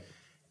absence. Right.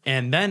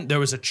 And then there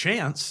was a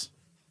chance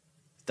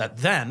that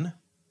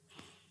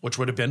which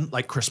would have been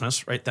like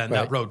Christmas, right?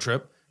 That road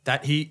trip,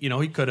 that he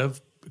could have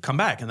come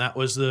back. And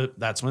that's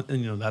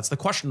the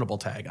questionable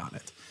tag on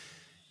it.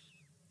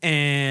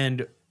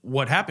 And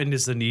what happened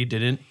is the knee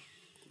didn't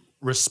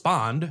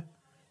respond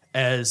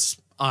as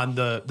on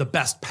the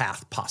best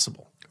path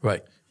possible.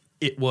 Right.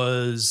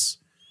 It's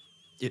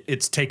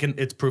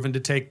proven to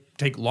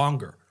take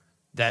longer,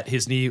 that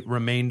his knee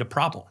remained a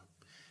problem.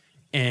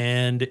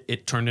 And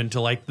it turned into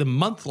like the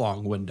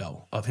month-long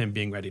window of him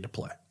being ready to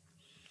play,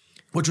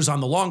 which was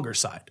on the longer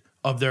side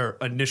of their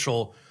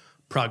initial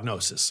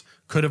prognosis.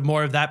 Could have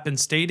more of that been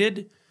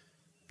stated?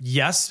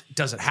 Yes.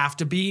 Does it have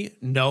to be?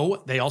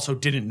 No. They also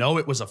didn't know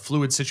it was a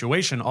fluid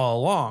situation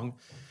all along.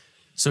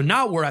 So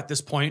now we're at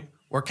this point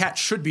where Cat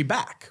should be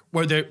back,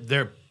 where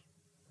they're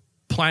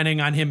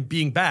planning on him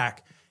being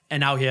back,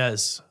 and now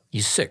he's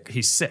sick.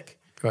 He's sick.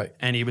 Right.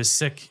 And he was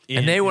sick.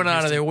 And they went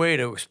out of their way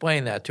to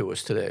explain that to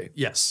us today.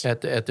 Yes.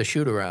 At the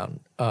shoot-around.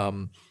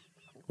 One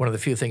of the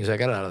few things I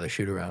got out of the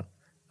shoot-around.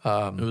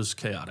 It was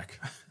chaotic.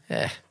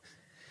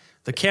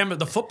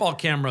 The football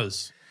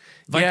cameras.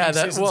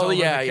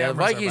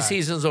 Viking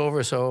season's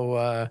over,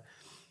 so,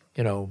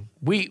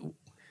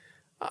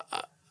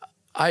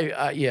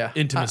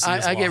 intimacy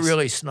I get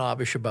really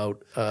snobbish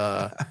about,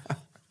 you're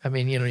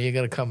going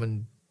to come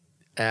and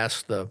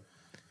ask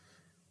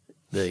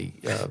the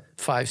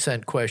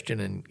 5-cent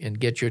question and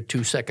get your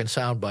 2-second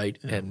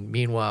soundbite. And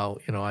meanwhile,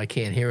 I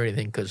can't hear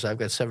anything because I've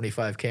got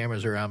 75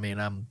 cameras around me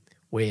and I'm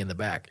way in the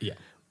back. Yeah.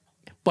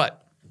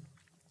 But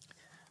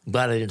I'm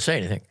glad I didn't say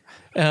anything.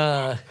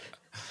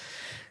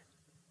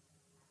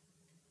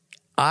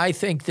 I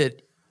think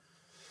that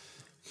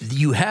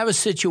you have a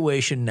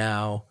situation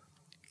now.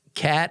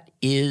 Cat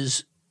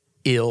is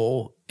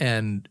ill,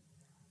 and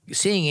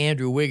seeing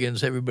Andrew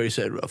Wiggins, everybody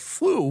said a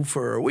flu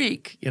for a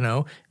week,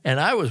 and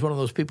I was one of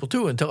those people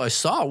too until I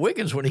saw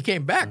Wiggins when he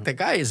came back. The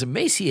guy is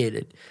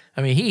emaciated.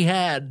 I mean, he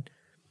had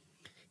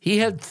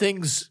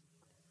things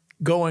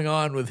going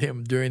on with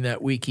him during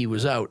that week he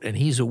was out, and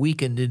he's a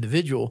weakened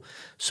individual.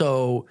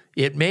 So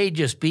it may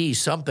just be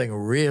something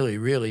really,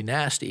 really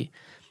nasty.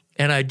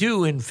 And I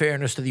do, in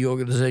fairness to the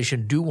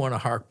organization, do want to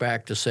hark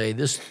back to say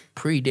this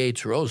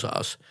predates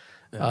Rosas.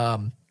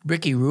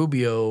 Ricky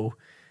Rubio,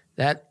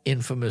 that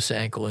infamous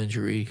ankle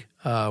injury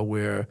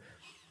where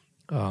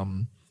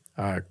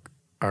our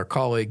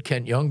colleague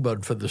Kent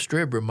Youngblood for the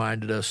Strib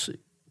reminded us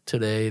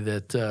today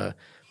that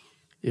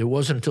it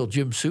wasn't until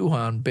Jim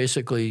Suhan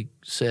basically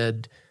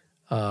said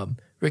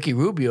Ricky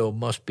Rubio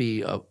must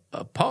be a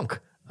punk,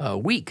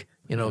 weak,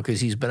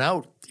 because he's been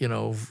out,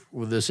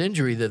 with this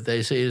injury that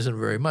they say isn't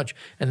very much.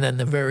 And then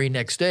the very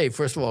next day,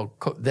 first of all,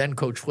 then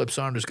Coach Flip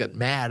Saunders got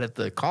mad at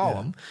the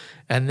column.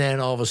 Yeah. And then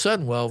all of a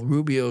sudden,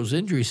 Rubio's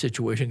injury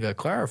situation got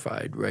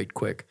clarified right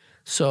quick.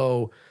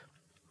 So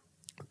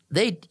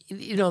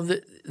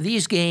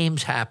these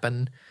games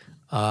happen.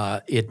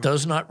 It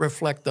does not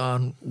reflect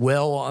on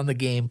the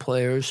game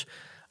players.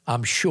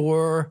 I'm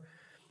sure,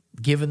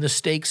 given the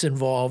stakes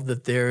involved,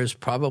 that there's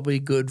probably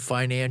good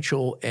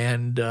financial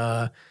and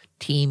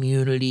team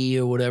unity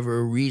or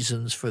whatever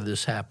reasons for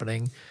this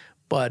happening.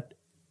 But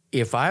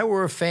if I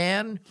were a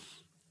fan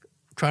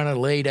trying to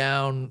lay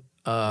down,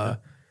 these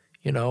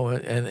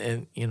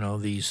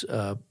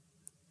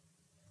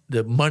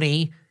the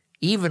money,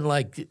 even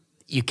like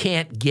you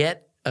can't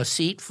get a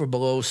seat for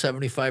below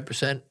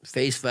 75%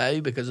 face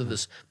value because of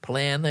this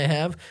plan they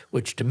have,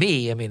 which to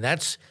me,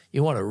 that's,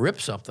 you want to rip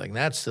something.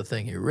 That's the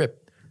thing you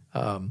rip.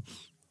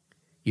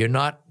 You're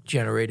not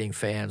generating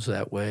fans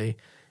that way.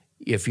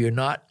 If you're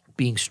not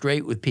being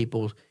straight with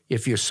people,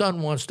 if your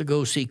son wants to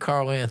go see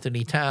Karl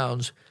Anthony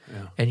Towns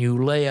and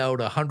you lay out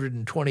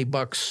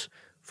 $120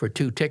 for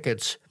 2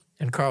 tickets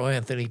and Karl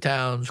Anthony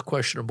Towns,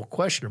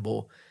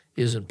 questionable,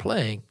 isn't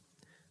playing,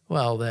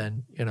 well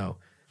then,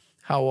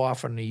 how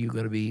often are you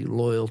going to be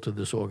loyal to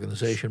this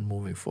organization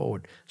moving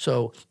forward?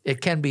 So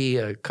it can be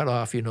a cut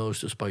off your nose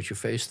to spite your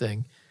face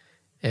thing.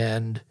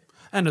 And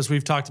as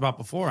we've talked about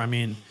before,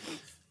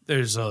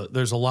 there's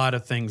a lot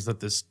of things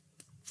that this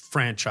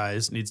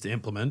franchise needs to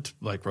implement,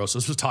 like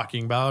Rosas was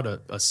talking about,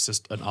 an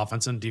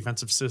offensive and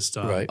defensive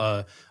system, right.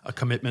 A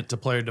commitment to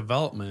player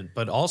development,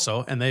 but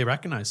also, and they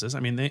recognize this,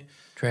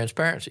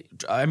 transparency.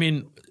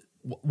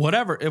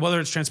 Whatever, whether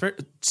it's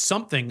transparent,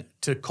 something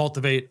to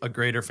cultivate a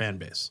greater fan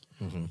base.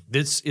 Mm-hmm.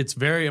 It's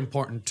very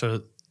important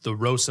to the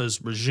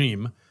Rosas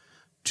regime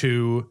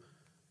to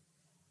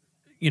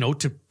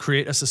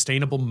create a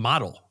sustainable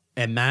model,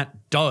 and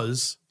that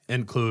does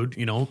include,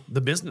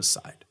 the business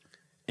side.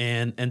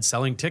 And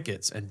selling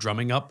tickets and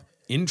drumming up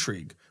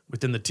intrigue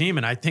within the team.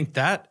 And I think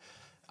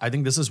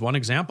this is one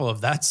example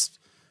of that's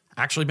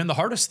actually been the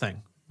hardest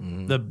thing.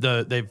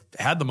 Mm-hmm. They've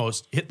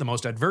hit the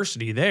most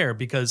adversity there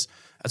because,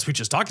 as we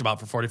just talked about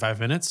for 45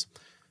 minutes,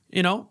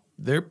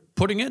 they're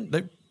putting in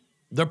a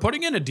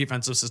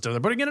defensive system, they're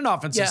putting in an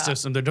offensive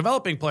system, they're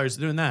developing players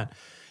doing that.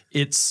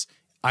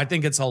 I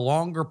think it's a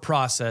longer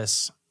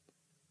process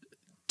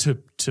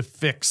to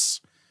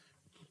fix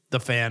the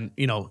fan,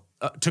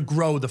 to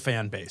grow the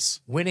fan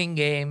base. Winning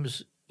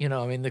games,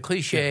 the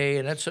cliche,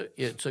 and it's a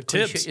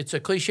cliche. It's a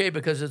cliche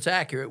because it's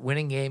accurate.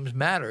 Winning games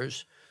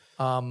matters.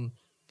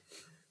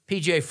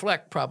 PJ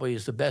Fleck probably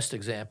is the best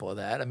example of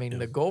that.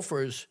 The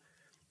Gophers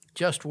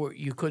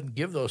you couldn't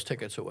give those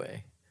tickets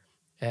away.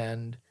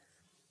 And,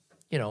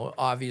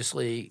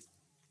 obviously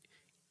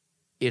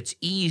it's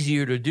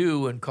easier to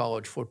do in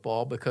college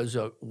football because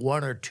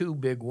 1 or 2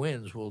 big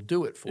wins will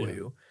do it for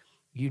you.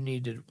 You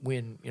need to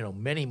win,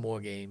 many more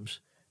games.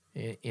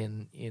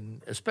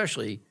 In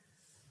especially,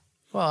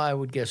 I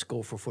would guess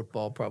Gopher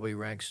football probably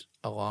ranks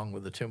along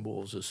with the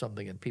Timberwolves as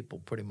something that people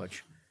pretty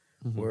much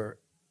were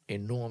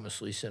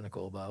enormously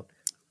cynical about.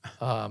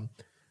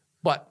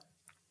 But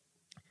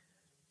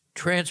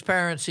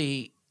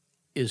transparency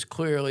is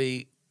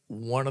clearly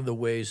one of the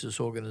ways this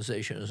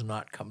organization has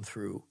not come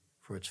through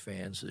for its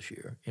fans this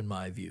year, in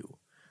my view.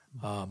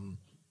 I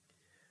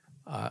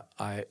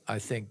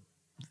think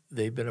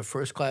they've been a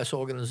first-class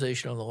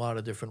organization in a lot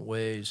of different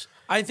ways.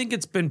 I think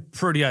it's been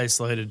pretty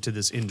isolated to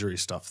this injury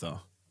stuff,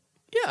 though.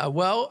 Yeah,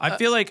 well, I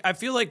feel like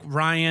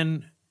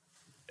Ryan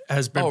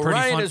has been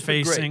pretty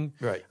front-facing,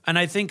 right? And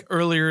I think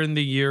earlier in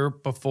the year,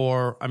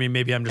 before,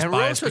 maybe I'm just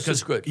biased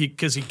Rosas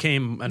because he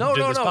came and did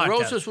this podcast.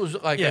 Rosas was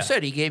I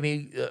said, he gave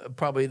me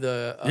probably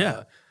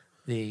the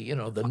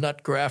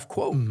nut graph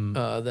quote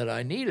that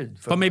I needed.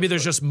 But maybe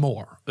there's just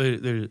more. I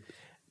don't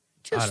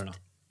know.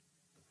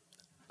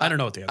 I don't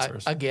know what the answer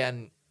is.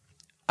 Again,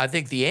 I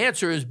think the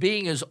answer is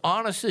being as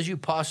honest as you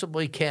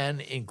possibly can,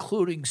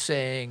 including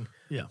saying,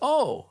 we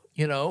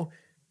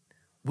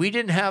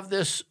didn't have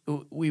this.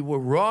 We were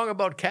wrong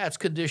about Cat's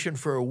condition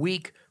for a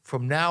week.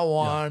 From now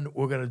on,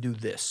 we're going to do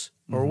this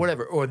or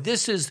whatever. Or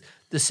this is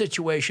the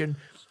situation.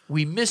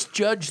 We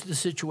misjudged the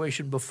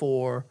situation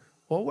before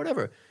or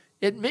whatever.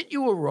 Admit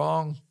you were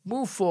wrong,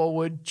 move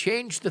forward,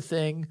 change the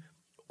thing,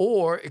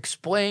 or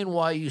explain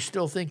why you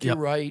still think you're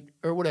right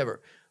or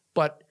whatever.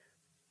 But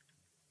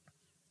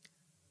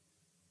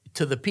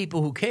to the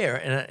people who care,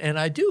 and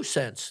I do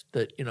sense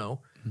that,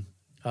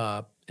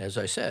 as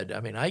I said,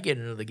 I mean, I get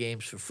into the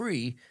games for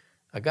free.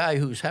 A guy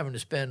who's having to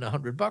spend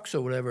 $100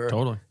 or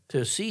whatever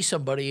to see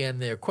somebody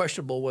and they're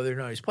questionable whether or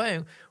not he's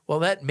playing, well,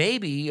 that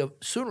maybe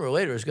sooner or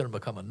later is going to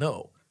become a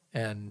no.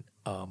 And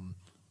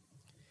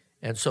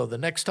so the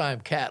next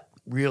time Cat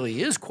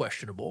really is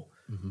questionable,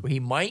 he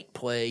might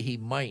play, he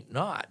might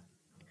not.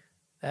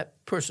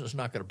 That person's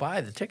not going to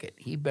buy the ticket.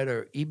 He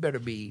better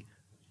be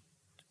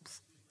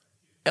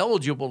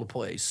eligible to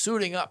play,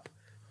 suiting up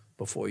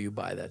before you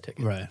buy that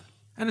ticket. Right.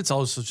 And it's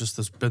also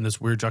just been this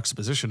weird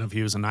juxtaposition of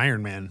he was an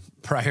Iron Man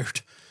prior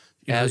to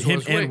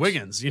him and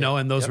Wiggins,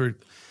 and those were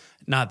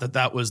not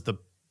that was the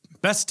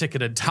best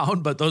ticket in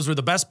town, but those were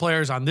the best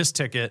players on this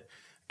ticket.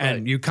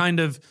 And you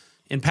kind of,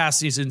 in past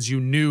seasons, you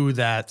knew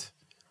that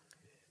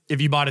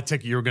if you bought a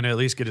ticket, you were going to at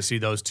least get to see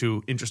those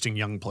two interesting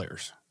young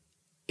players.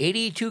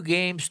 82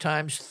 games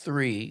times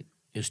 3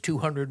 is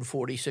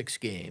 246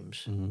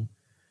 games.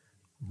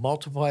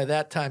 Multiply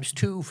that times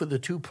 2 for the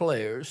two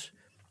players,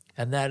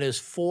 and that is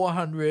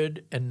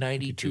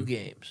 492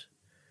 games.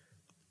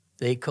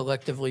 They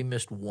collectively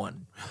missed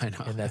one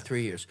in that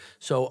 3 years.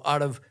 So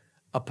out of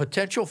a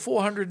potential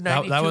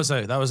 492...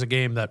 That was a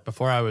game that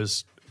before I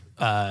was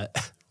a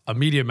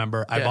media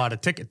member, I bought a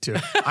ticket to.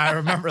 I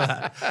remember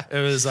that. It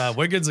was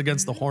Wiggins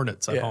against the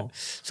Hornets at home.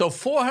 So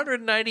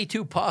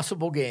 492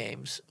 possible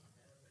games,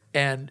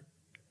 and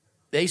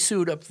they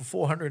sued up for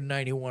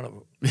 491 of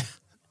them.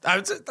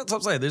 That's what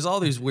I'm saying. There's all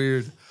these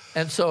weird...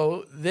 And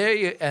so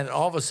and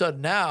all of a sudden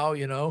now,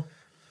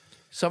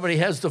 somebody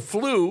has the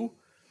flu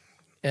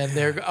and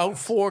they're out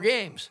 4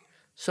 games.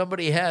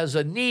 Somebody has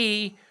a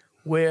knee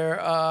where,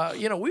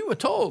 we were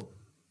told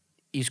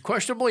he's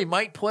questionable. He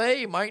might play,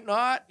 he might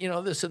not,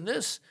 this and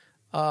this.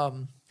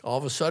 All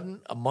of a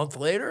sudden, a month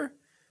later,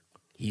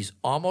 he's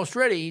almost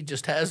ready. He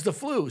just has the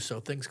flu. So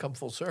things come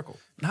full circle.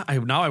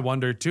 Now I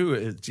wonder,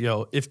 too,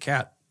 if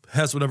Cat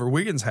has whatever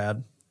Wiggins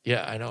had.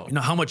 Yeah, I know.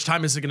 How much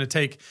time is it going to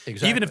take,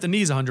 even if the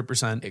knee's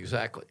 100%?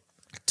 Exactly.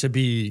 To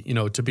be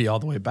all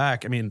the way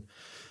back. I mean,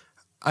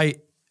 I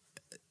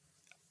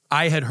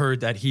had heard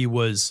that he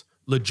was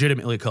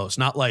legitimately close,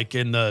 not like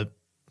in the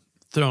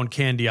throwing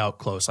candy out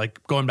close,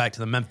 like going back to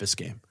the Memphis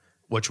game,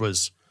 which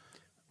was...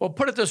 Well,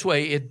 put it this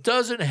way, it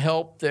doesn't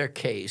help their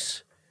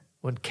case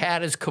when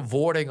Cat is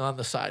cavorting on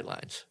the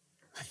sidelines.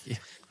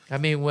 I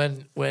mean,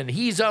 when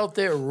he's out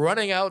there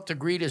running out to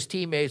greet his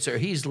teammates, or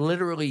he's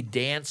literally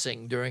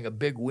dancing during a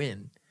big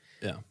win.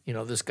 Yeah.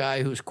 This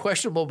guy who's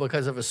questionable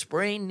because of a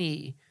sprained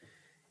knee.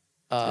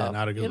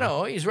 Not a good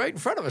one. He's right in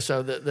front of us.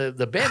 So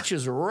the bench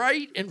is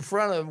right in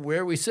front of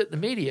where we sit in the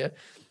media.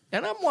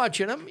 And I'm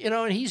watching him,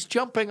 and he's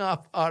jumping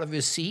up out of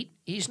his seat.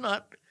 He's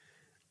not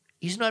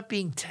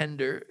being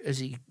tender as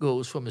he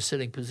goes from a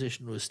sitting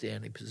position to a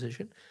standing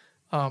position.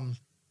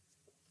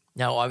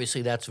 Now,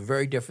 obviously, that's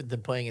very different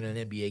than playing in an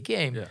NBA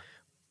game. Yeah.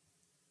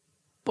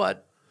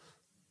 But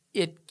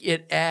it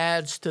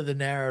adds to the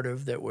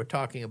narrative that we're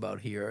talking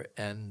about here.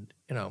 And,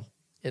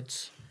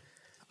 it's...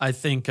 I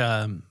think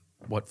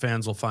what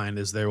fans will find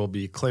is there will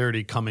be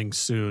clarity coming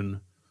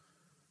soon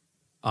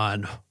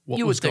on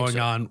what was going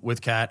on with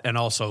Cat and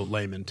also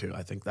Layman, too.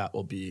 I think that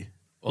will be...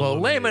 Well,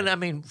 Layman, I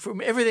mean, from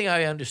everything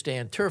I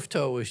understand, turf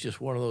toe is just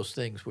one of those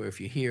things where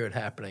if you hear it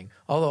happening...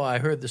 Although I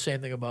heard the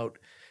same thing about...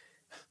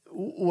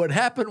 What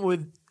happened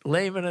with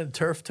Layman and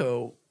turf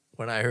toe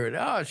when I heard,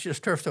 it's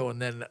just turf toe, and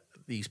then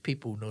these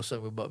people who know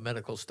something about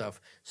medical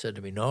stuff said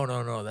to me,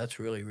 no, that's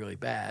really, really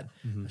bad.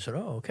 I said,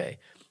 okay.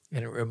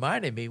 And it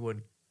reminded me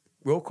when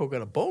Rocco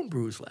got a bone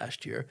bruise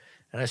last year,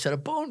 and I said, a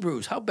bone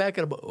bruise, how bad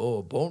can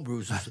a bone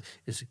bruise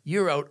is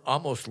you're out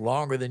almost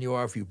longer than you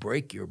are if you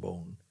break your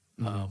bone.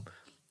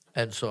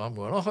 And so I'm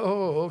going,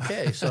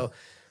 okay. So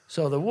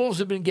the Wolves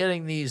have been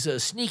getting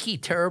these sneaky,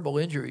 terrible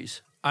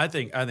injuries. I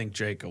think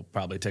Jake will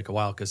probably take a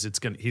while because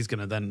he's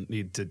gonna then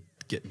need to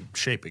get in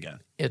shape again.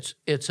 It's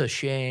a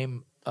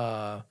shame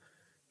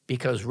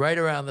because right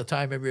around the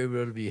time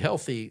everybody will be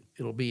healthy,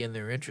 it'll be in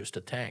their interest to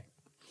tank.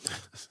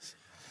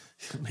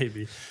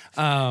 Maybe.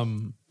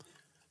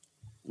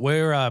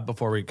 Where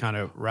before we kind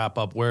of wrap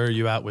up, where are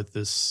you at with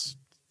this,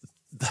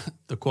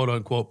 the quote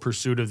unquote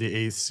pursuit of the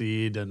 8th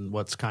seed and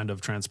what's kind of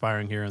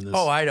transpiring here in this?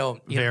 Oh, I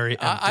don't.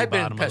 I've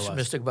been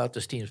pessimistic about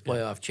this team's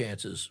playoff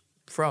chances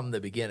from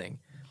the beginning.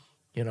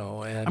 And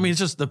I mean, it's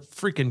just the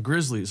freaking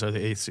Grizzlies are the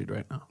 8th seed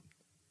right now.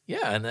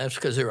 Yeah, and that's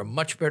because they're a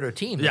much better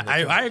team. Yeah,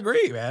 I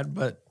agree, man.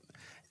 But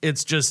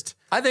it's just...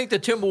 I think the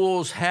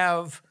Timberwolves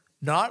have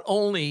not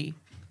only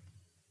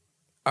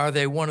are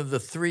they one of the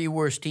 3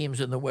 worst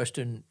teams in the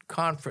Western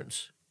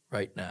Conference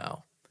right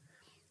now,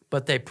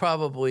 but they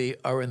probably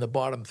are in the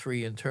bottom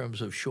 3 in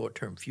terms of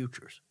short-term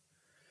futures.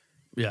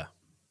 Yeah.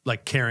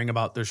 Like caring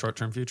about their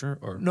short-term future?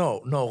 Or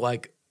No,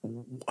 like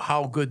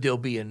how good they'll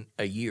be in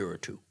a year or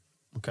two.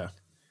 Okay.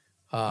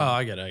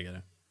 I get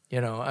it.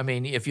 You know, I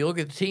mean, if you look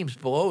at the teams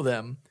below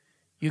them,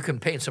 you can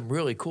paint some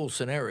really cool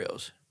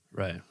scenarios.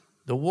 Right.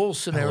 The Wolves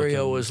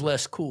scenario is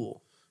less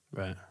cool.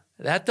 Right.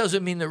 That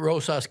doesn't mean that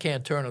Rosas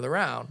can't turn it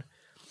around.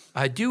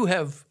 I do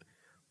have,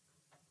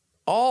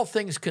 all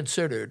things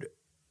considered,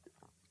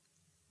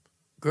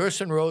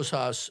 Gerson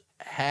Rosas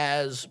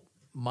has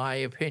my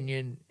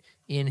opinion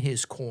in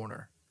his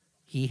corner.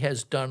 He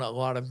has done a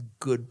lot of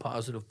good,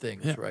 positive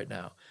things right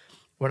now.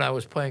 When I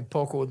was playing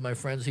poker with my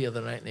friends the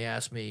other night and they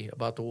asked me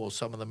about the Wolves,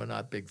 some of them are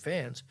not big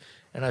fans,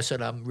 and I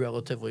said I'm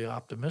relatively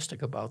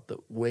optimistic about the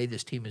way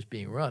this team is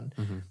being run.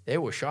 Mm-hmm. They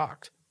were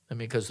shocked. I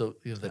mean, because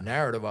the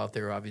narrative out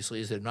there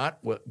obviously is they're not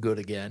good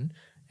again,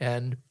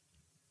 and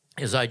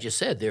as I just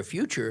said, their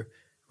future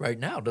right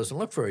now doesn't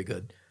look very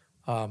good.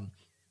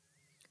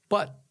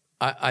 But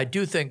I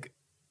do think,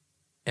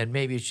 and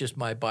maybe it's just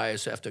my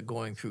bias after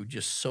going through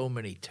just so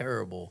many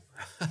terrible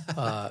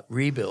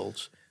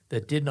rebuilds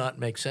that did not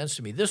make sense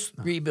to me. This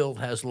rebuild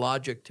has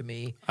logic to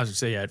me. I was going to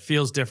say, it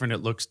feels different. It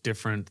looks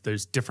different.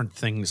 There's different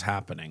things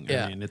happening.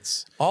 Yeah. I mean,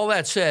 it's... All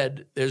that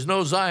said, there's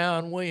no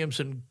Zion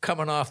Williamson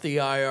coming off the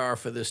IR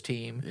for this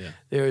team. Yeah.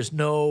 There's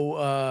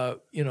no,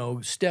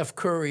 Steph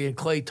Curry and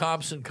Klay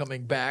Thompson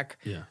coming back.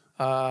 Yeah.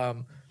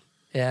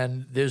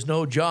 And there's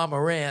no Ja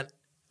Morant,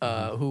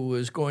 who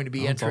is going to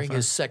be entering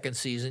his second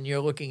season.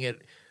 You're looking at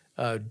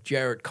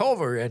Jarrett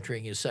Culver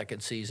entering his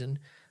second season.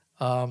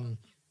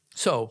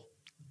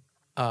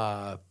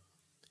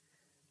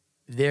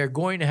 They're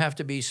going to have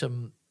to be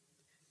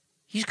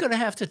he's going to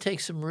have to take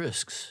some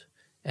risks,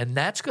 and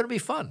that's going to be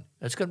fun.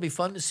 It's going to be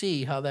fun to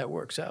see how that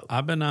works out.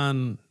 I've been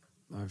on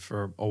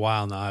for a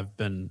while now.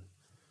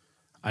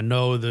 I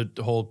know the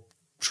whole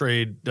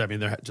trade. I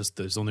mean,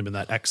 there's only been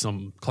that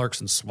Exum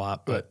Clarkson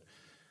swap, but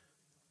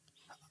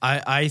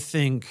I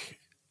think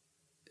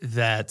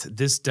that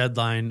this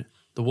deadline,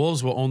 the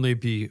Wolves will only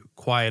be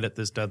quiet at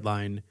this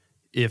deadline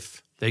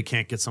if they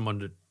can't get someone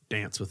to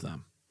dance with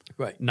them.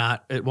 Right.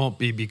 It won't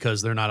be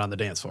because they're not on the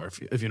dance floor,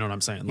 if you know what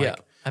I'm saying. Yeah.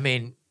 I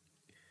mean,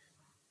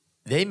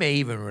 they may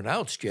even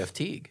renounce Jeff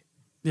Teague.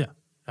 Yeah.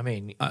 I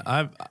mean,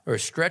 or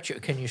stretch.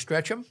 Can you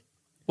stretch him?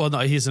 Well, no,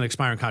 he's an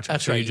expiring contract.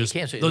 That's so right. you just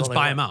can't say let's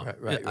buy him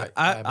out. Right.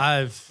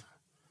 I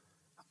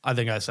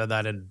think I said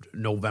that in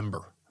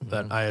November.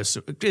 That I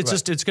assume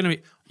it's going to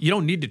be. You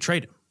don't need to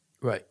trade him.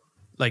 Right.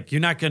 Like you're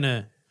not going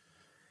to.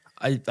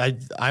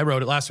 I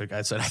wrote it last week.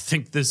 I said, I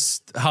think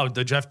how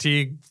the Jeff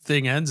Teague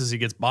thing ends is he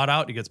gets bought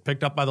out, he gets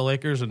picked up by the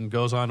Lakers, and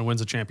goes on and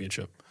wins a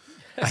championship.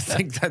 I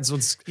think that's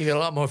what's... You got a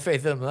lot more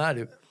faith in him than I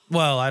do.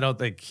 Well, I don't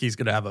think he's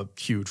going to have a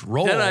huge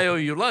role. Then I owe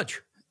you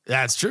lunch.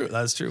 That's true.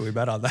 We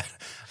bet on that.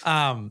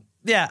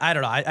 Yeah, I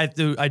don't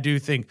know. I do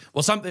think...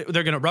 Well,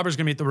 Rubber's going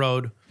to meet the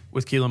road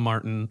with Keelan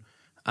Martin.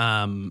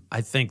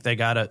 I think they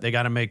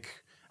gotta make...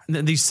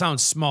 These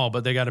sound small,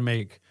 but they got to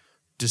make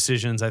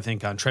decisions, I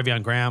think, on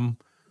Treveon Graham,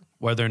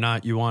 whether or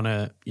not you want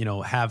to,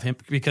 have him,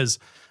 because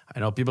I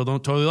know people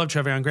don't totally love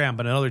Treveon Graham,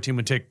 but another team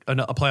a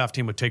playoff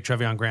team would take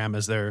Treveon Graham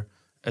as their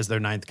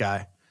ninth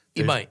guy.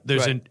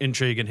 There's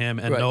intrigue in him,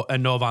 and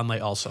Noah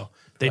Vonleh also.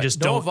 They just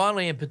don't. Noah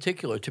Vonleh in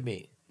particular, to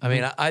me. I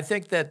mean, I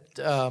think that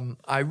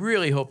I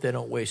really hope they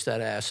don't waste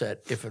that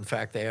asset if, in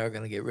fact, they are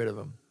going to get rid of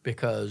him,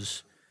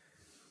 because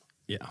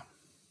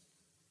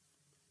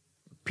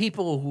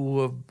people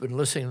who have been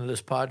listening to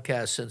this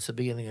podcast since the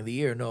beginning of the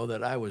year know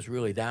that I was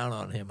really down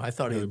on him. I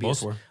thought he'd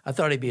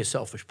be a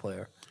selfish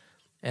player,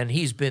 and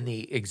he's been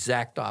the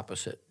exact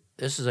opposite.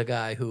 This is a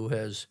guy who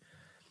has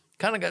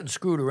kind of gotten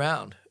screwed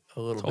around a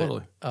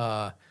little bit.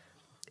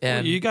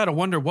 And you got to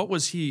wonder, what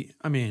was he?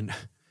 I mean,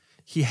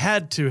 he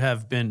had to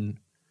have been.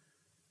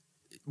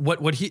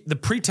 The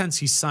pretense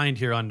he signed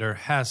here under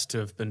has to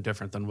have been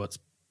different than what's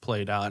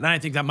played out, and I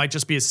think that might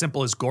just be as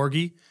simple as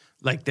Gorgie.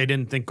 Like they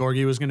didn't think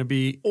Gorgie was going to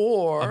be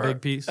a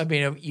big piece. I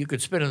mean, you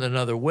could spin it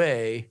another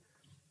way.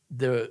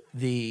 The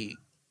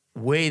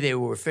way they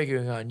were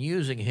figuring on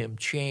using him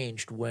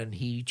changed when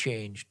he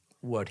changed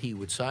what he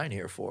would sign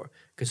here for,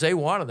 because they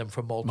wanted him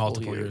for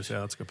multiple years. Yeah,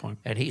 that's a good point.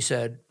 And he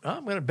said,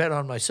 I'm going to bet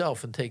on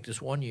myself and take this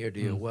 1-year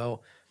deal.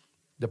 Well,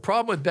 the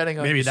problem with betting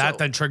on maybe yourself, that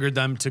then triggered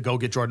them to go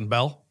get Jordan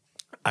Bell.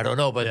 I don't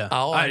know, but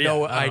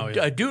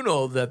I do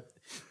know that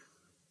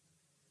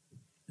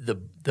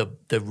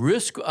the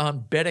risk on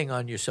betting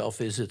on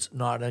yourself is it's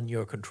not in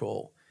your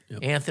control.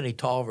 Yep. Anthony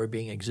Tolliver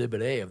being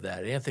exhibit A of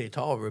that. Anthony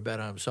Tolliver bet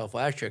on himself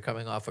last year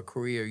coming off a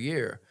career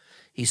year.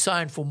 He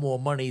signed for more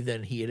money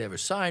than he had ever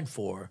signed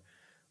for,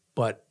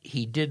 but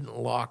he didn't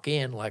lock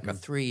in like a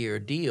 3-year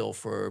deal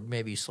for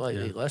maybe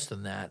slightly less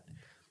than that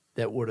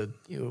would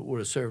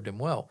have served him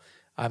well.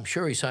 I'm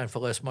sure he signed for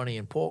less money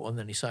in Portland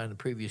than he signed the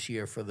previous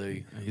year for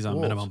the He's on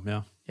Wolves.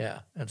 minimum, Yeah,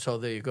 and so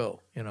there you go,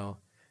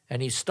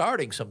 And he's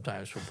starting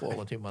sometimes for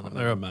Portland team on the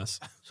minimum. They're a mess.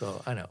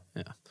 So I know.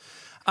 Yeah.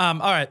 All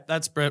right,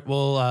 that's Britt.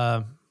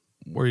 We'll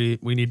we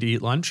need to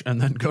eat lunch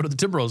and then go to the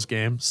Timberwolves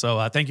game.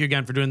 So thank you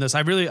again for doing this.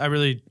 I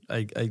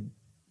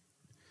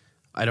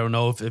don't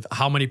know if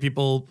how many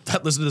people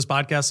that listen to this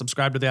podcast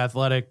subscribe to The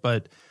Athletic,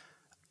 but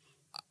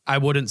I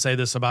wouldn't say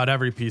this about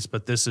every piece,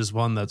 but this is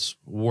one that's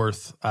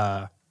worth,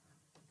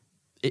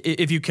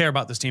 if you care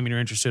about this team and you're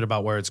interested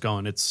about where it's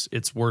going,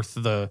 it's worth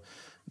the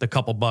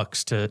couple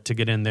bucks to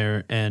get in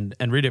there and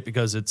read it,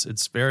 because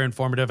it's very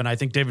informative. And I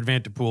think David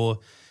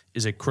Vanterpool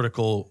is a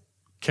critical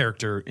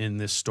character in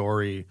this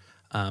story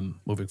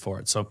moving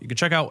forward. So you can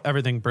check out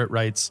everything Britt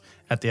writes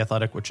at The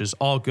Athletic, which is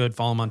all good.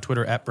 Follow him on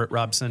Twitter at Britt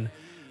Robson.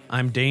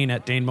 I'm Dane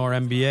at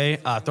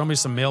DaneMoreNBA. Throw me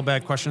some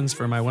mailbag questions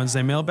for my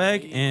Wednesday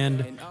mailbag,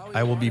 and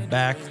I will be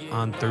back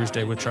on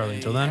Thursday with Charlie.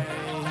 Until then,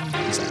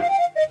 peace out.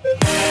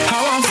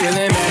 How I'm feeling,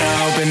 man,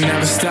 I hope it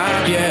never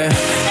stop, yeah.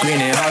 Green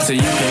and hot so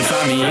you can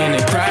find me in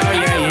the crowd,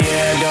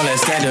 yeah. Don't let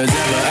standards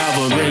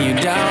ever bring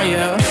you down,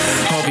 yeah.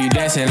 Hope you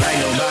dancing like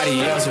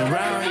nobody else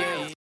around, yeah.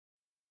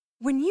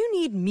 When you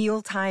need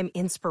mealtime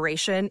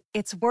inspiration,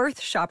 it's worth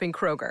shopping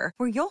Kroger,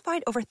 where you'll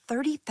find over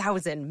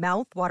 30,000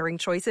 mouth-watering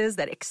choices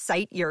that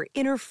excite your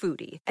inner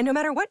foodie. And no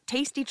matter what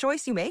tasty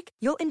choice you make,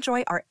 you'll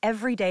enjoy our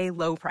everyday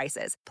low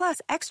prices, plus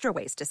extra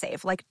ways to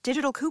save, like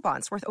digital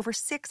coupons worth over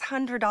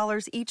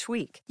 $600 each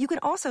week. You can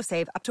also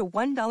save up to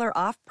 $1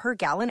 off per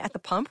gallon at the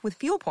pump with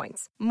fuel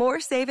points.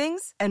 More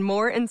savings and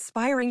more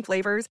inspiring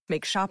flavors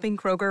make shopping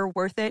Kroger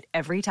worth it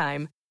every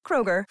time.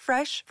 Kroger,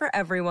 fresh for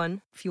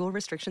everyone. Fuel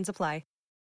restrictions apply.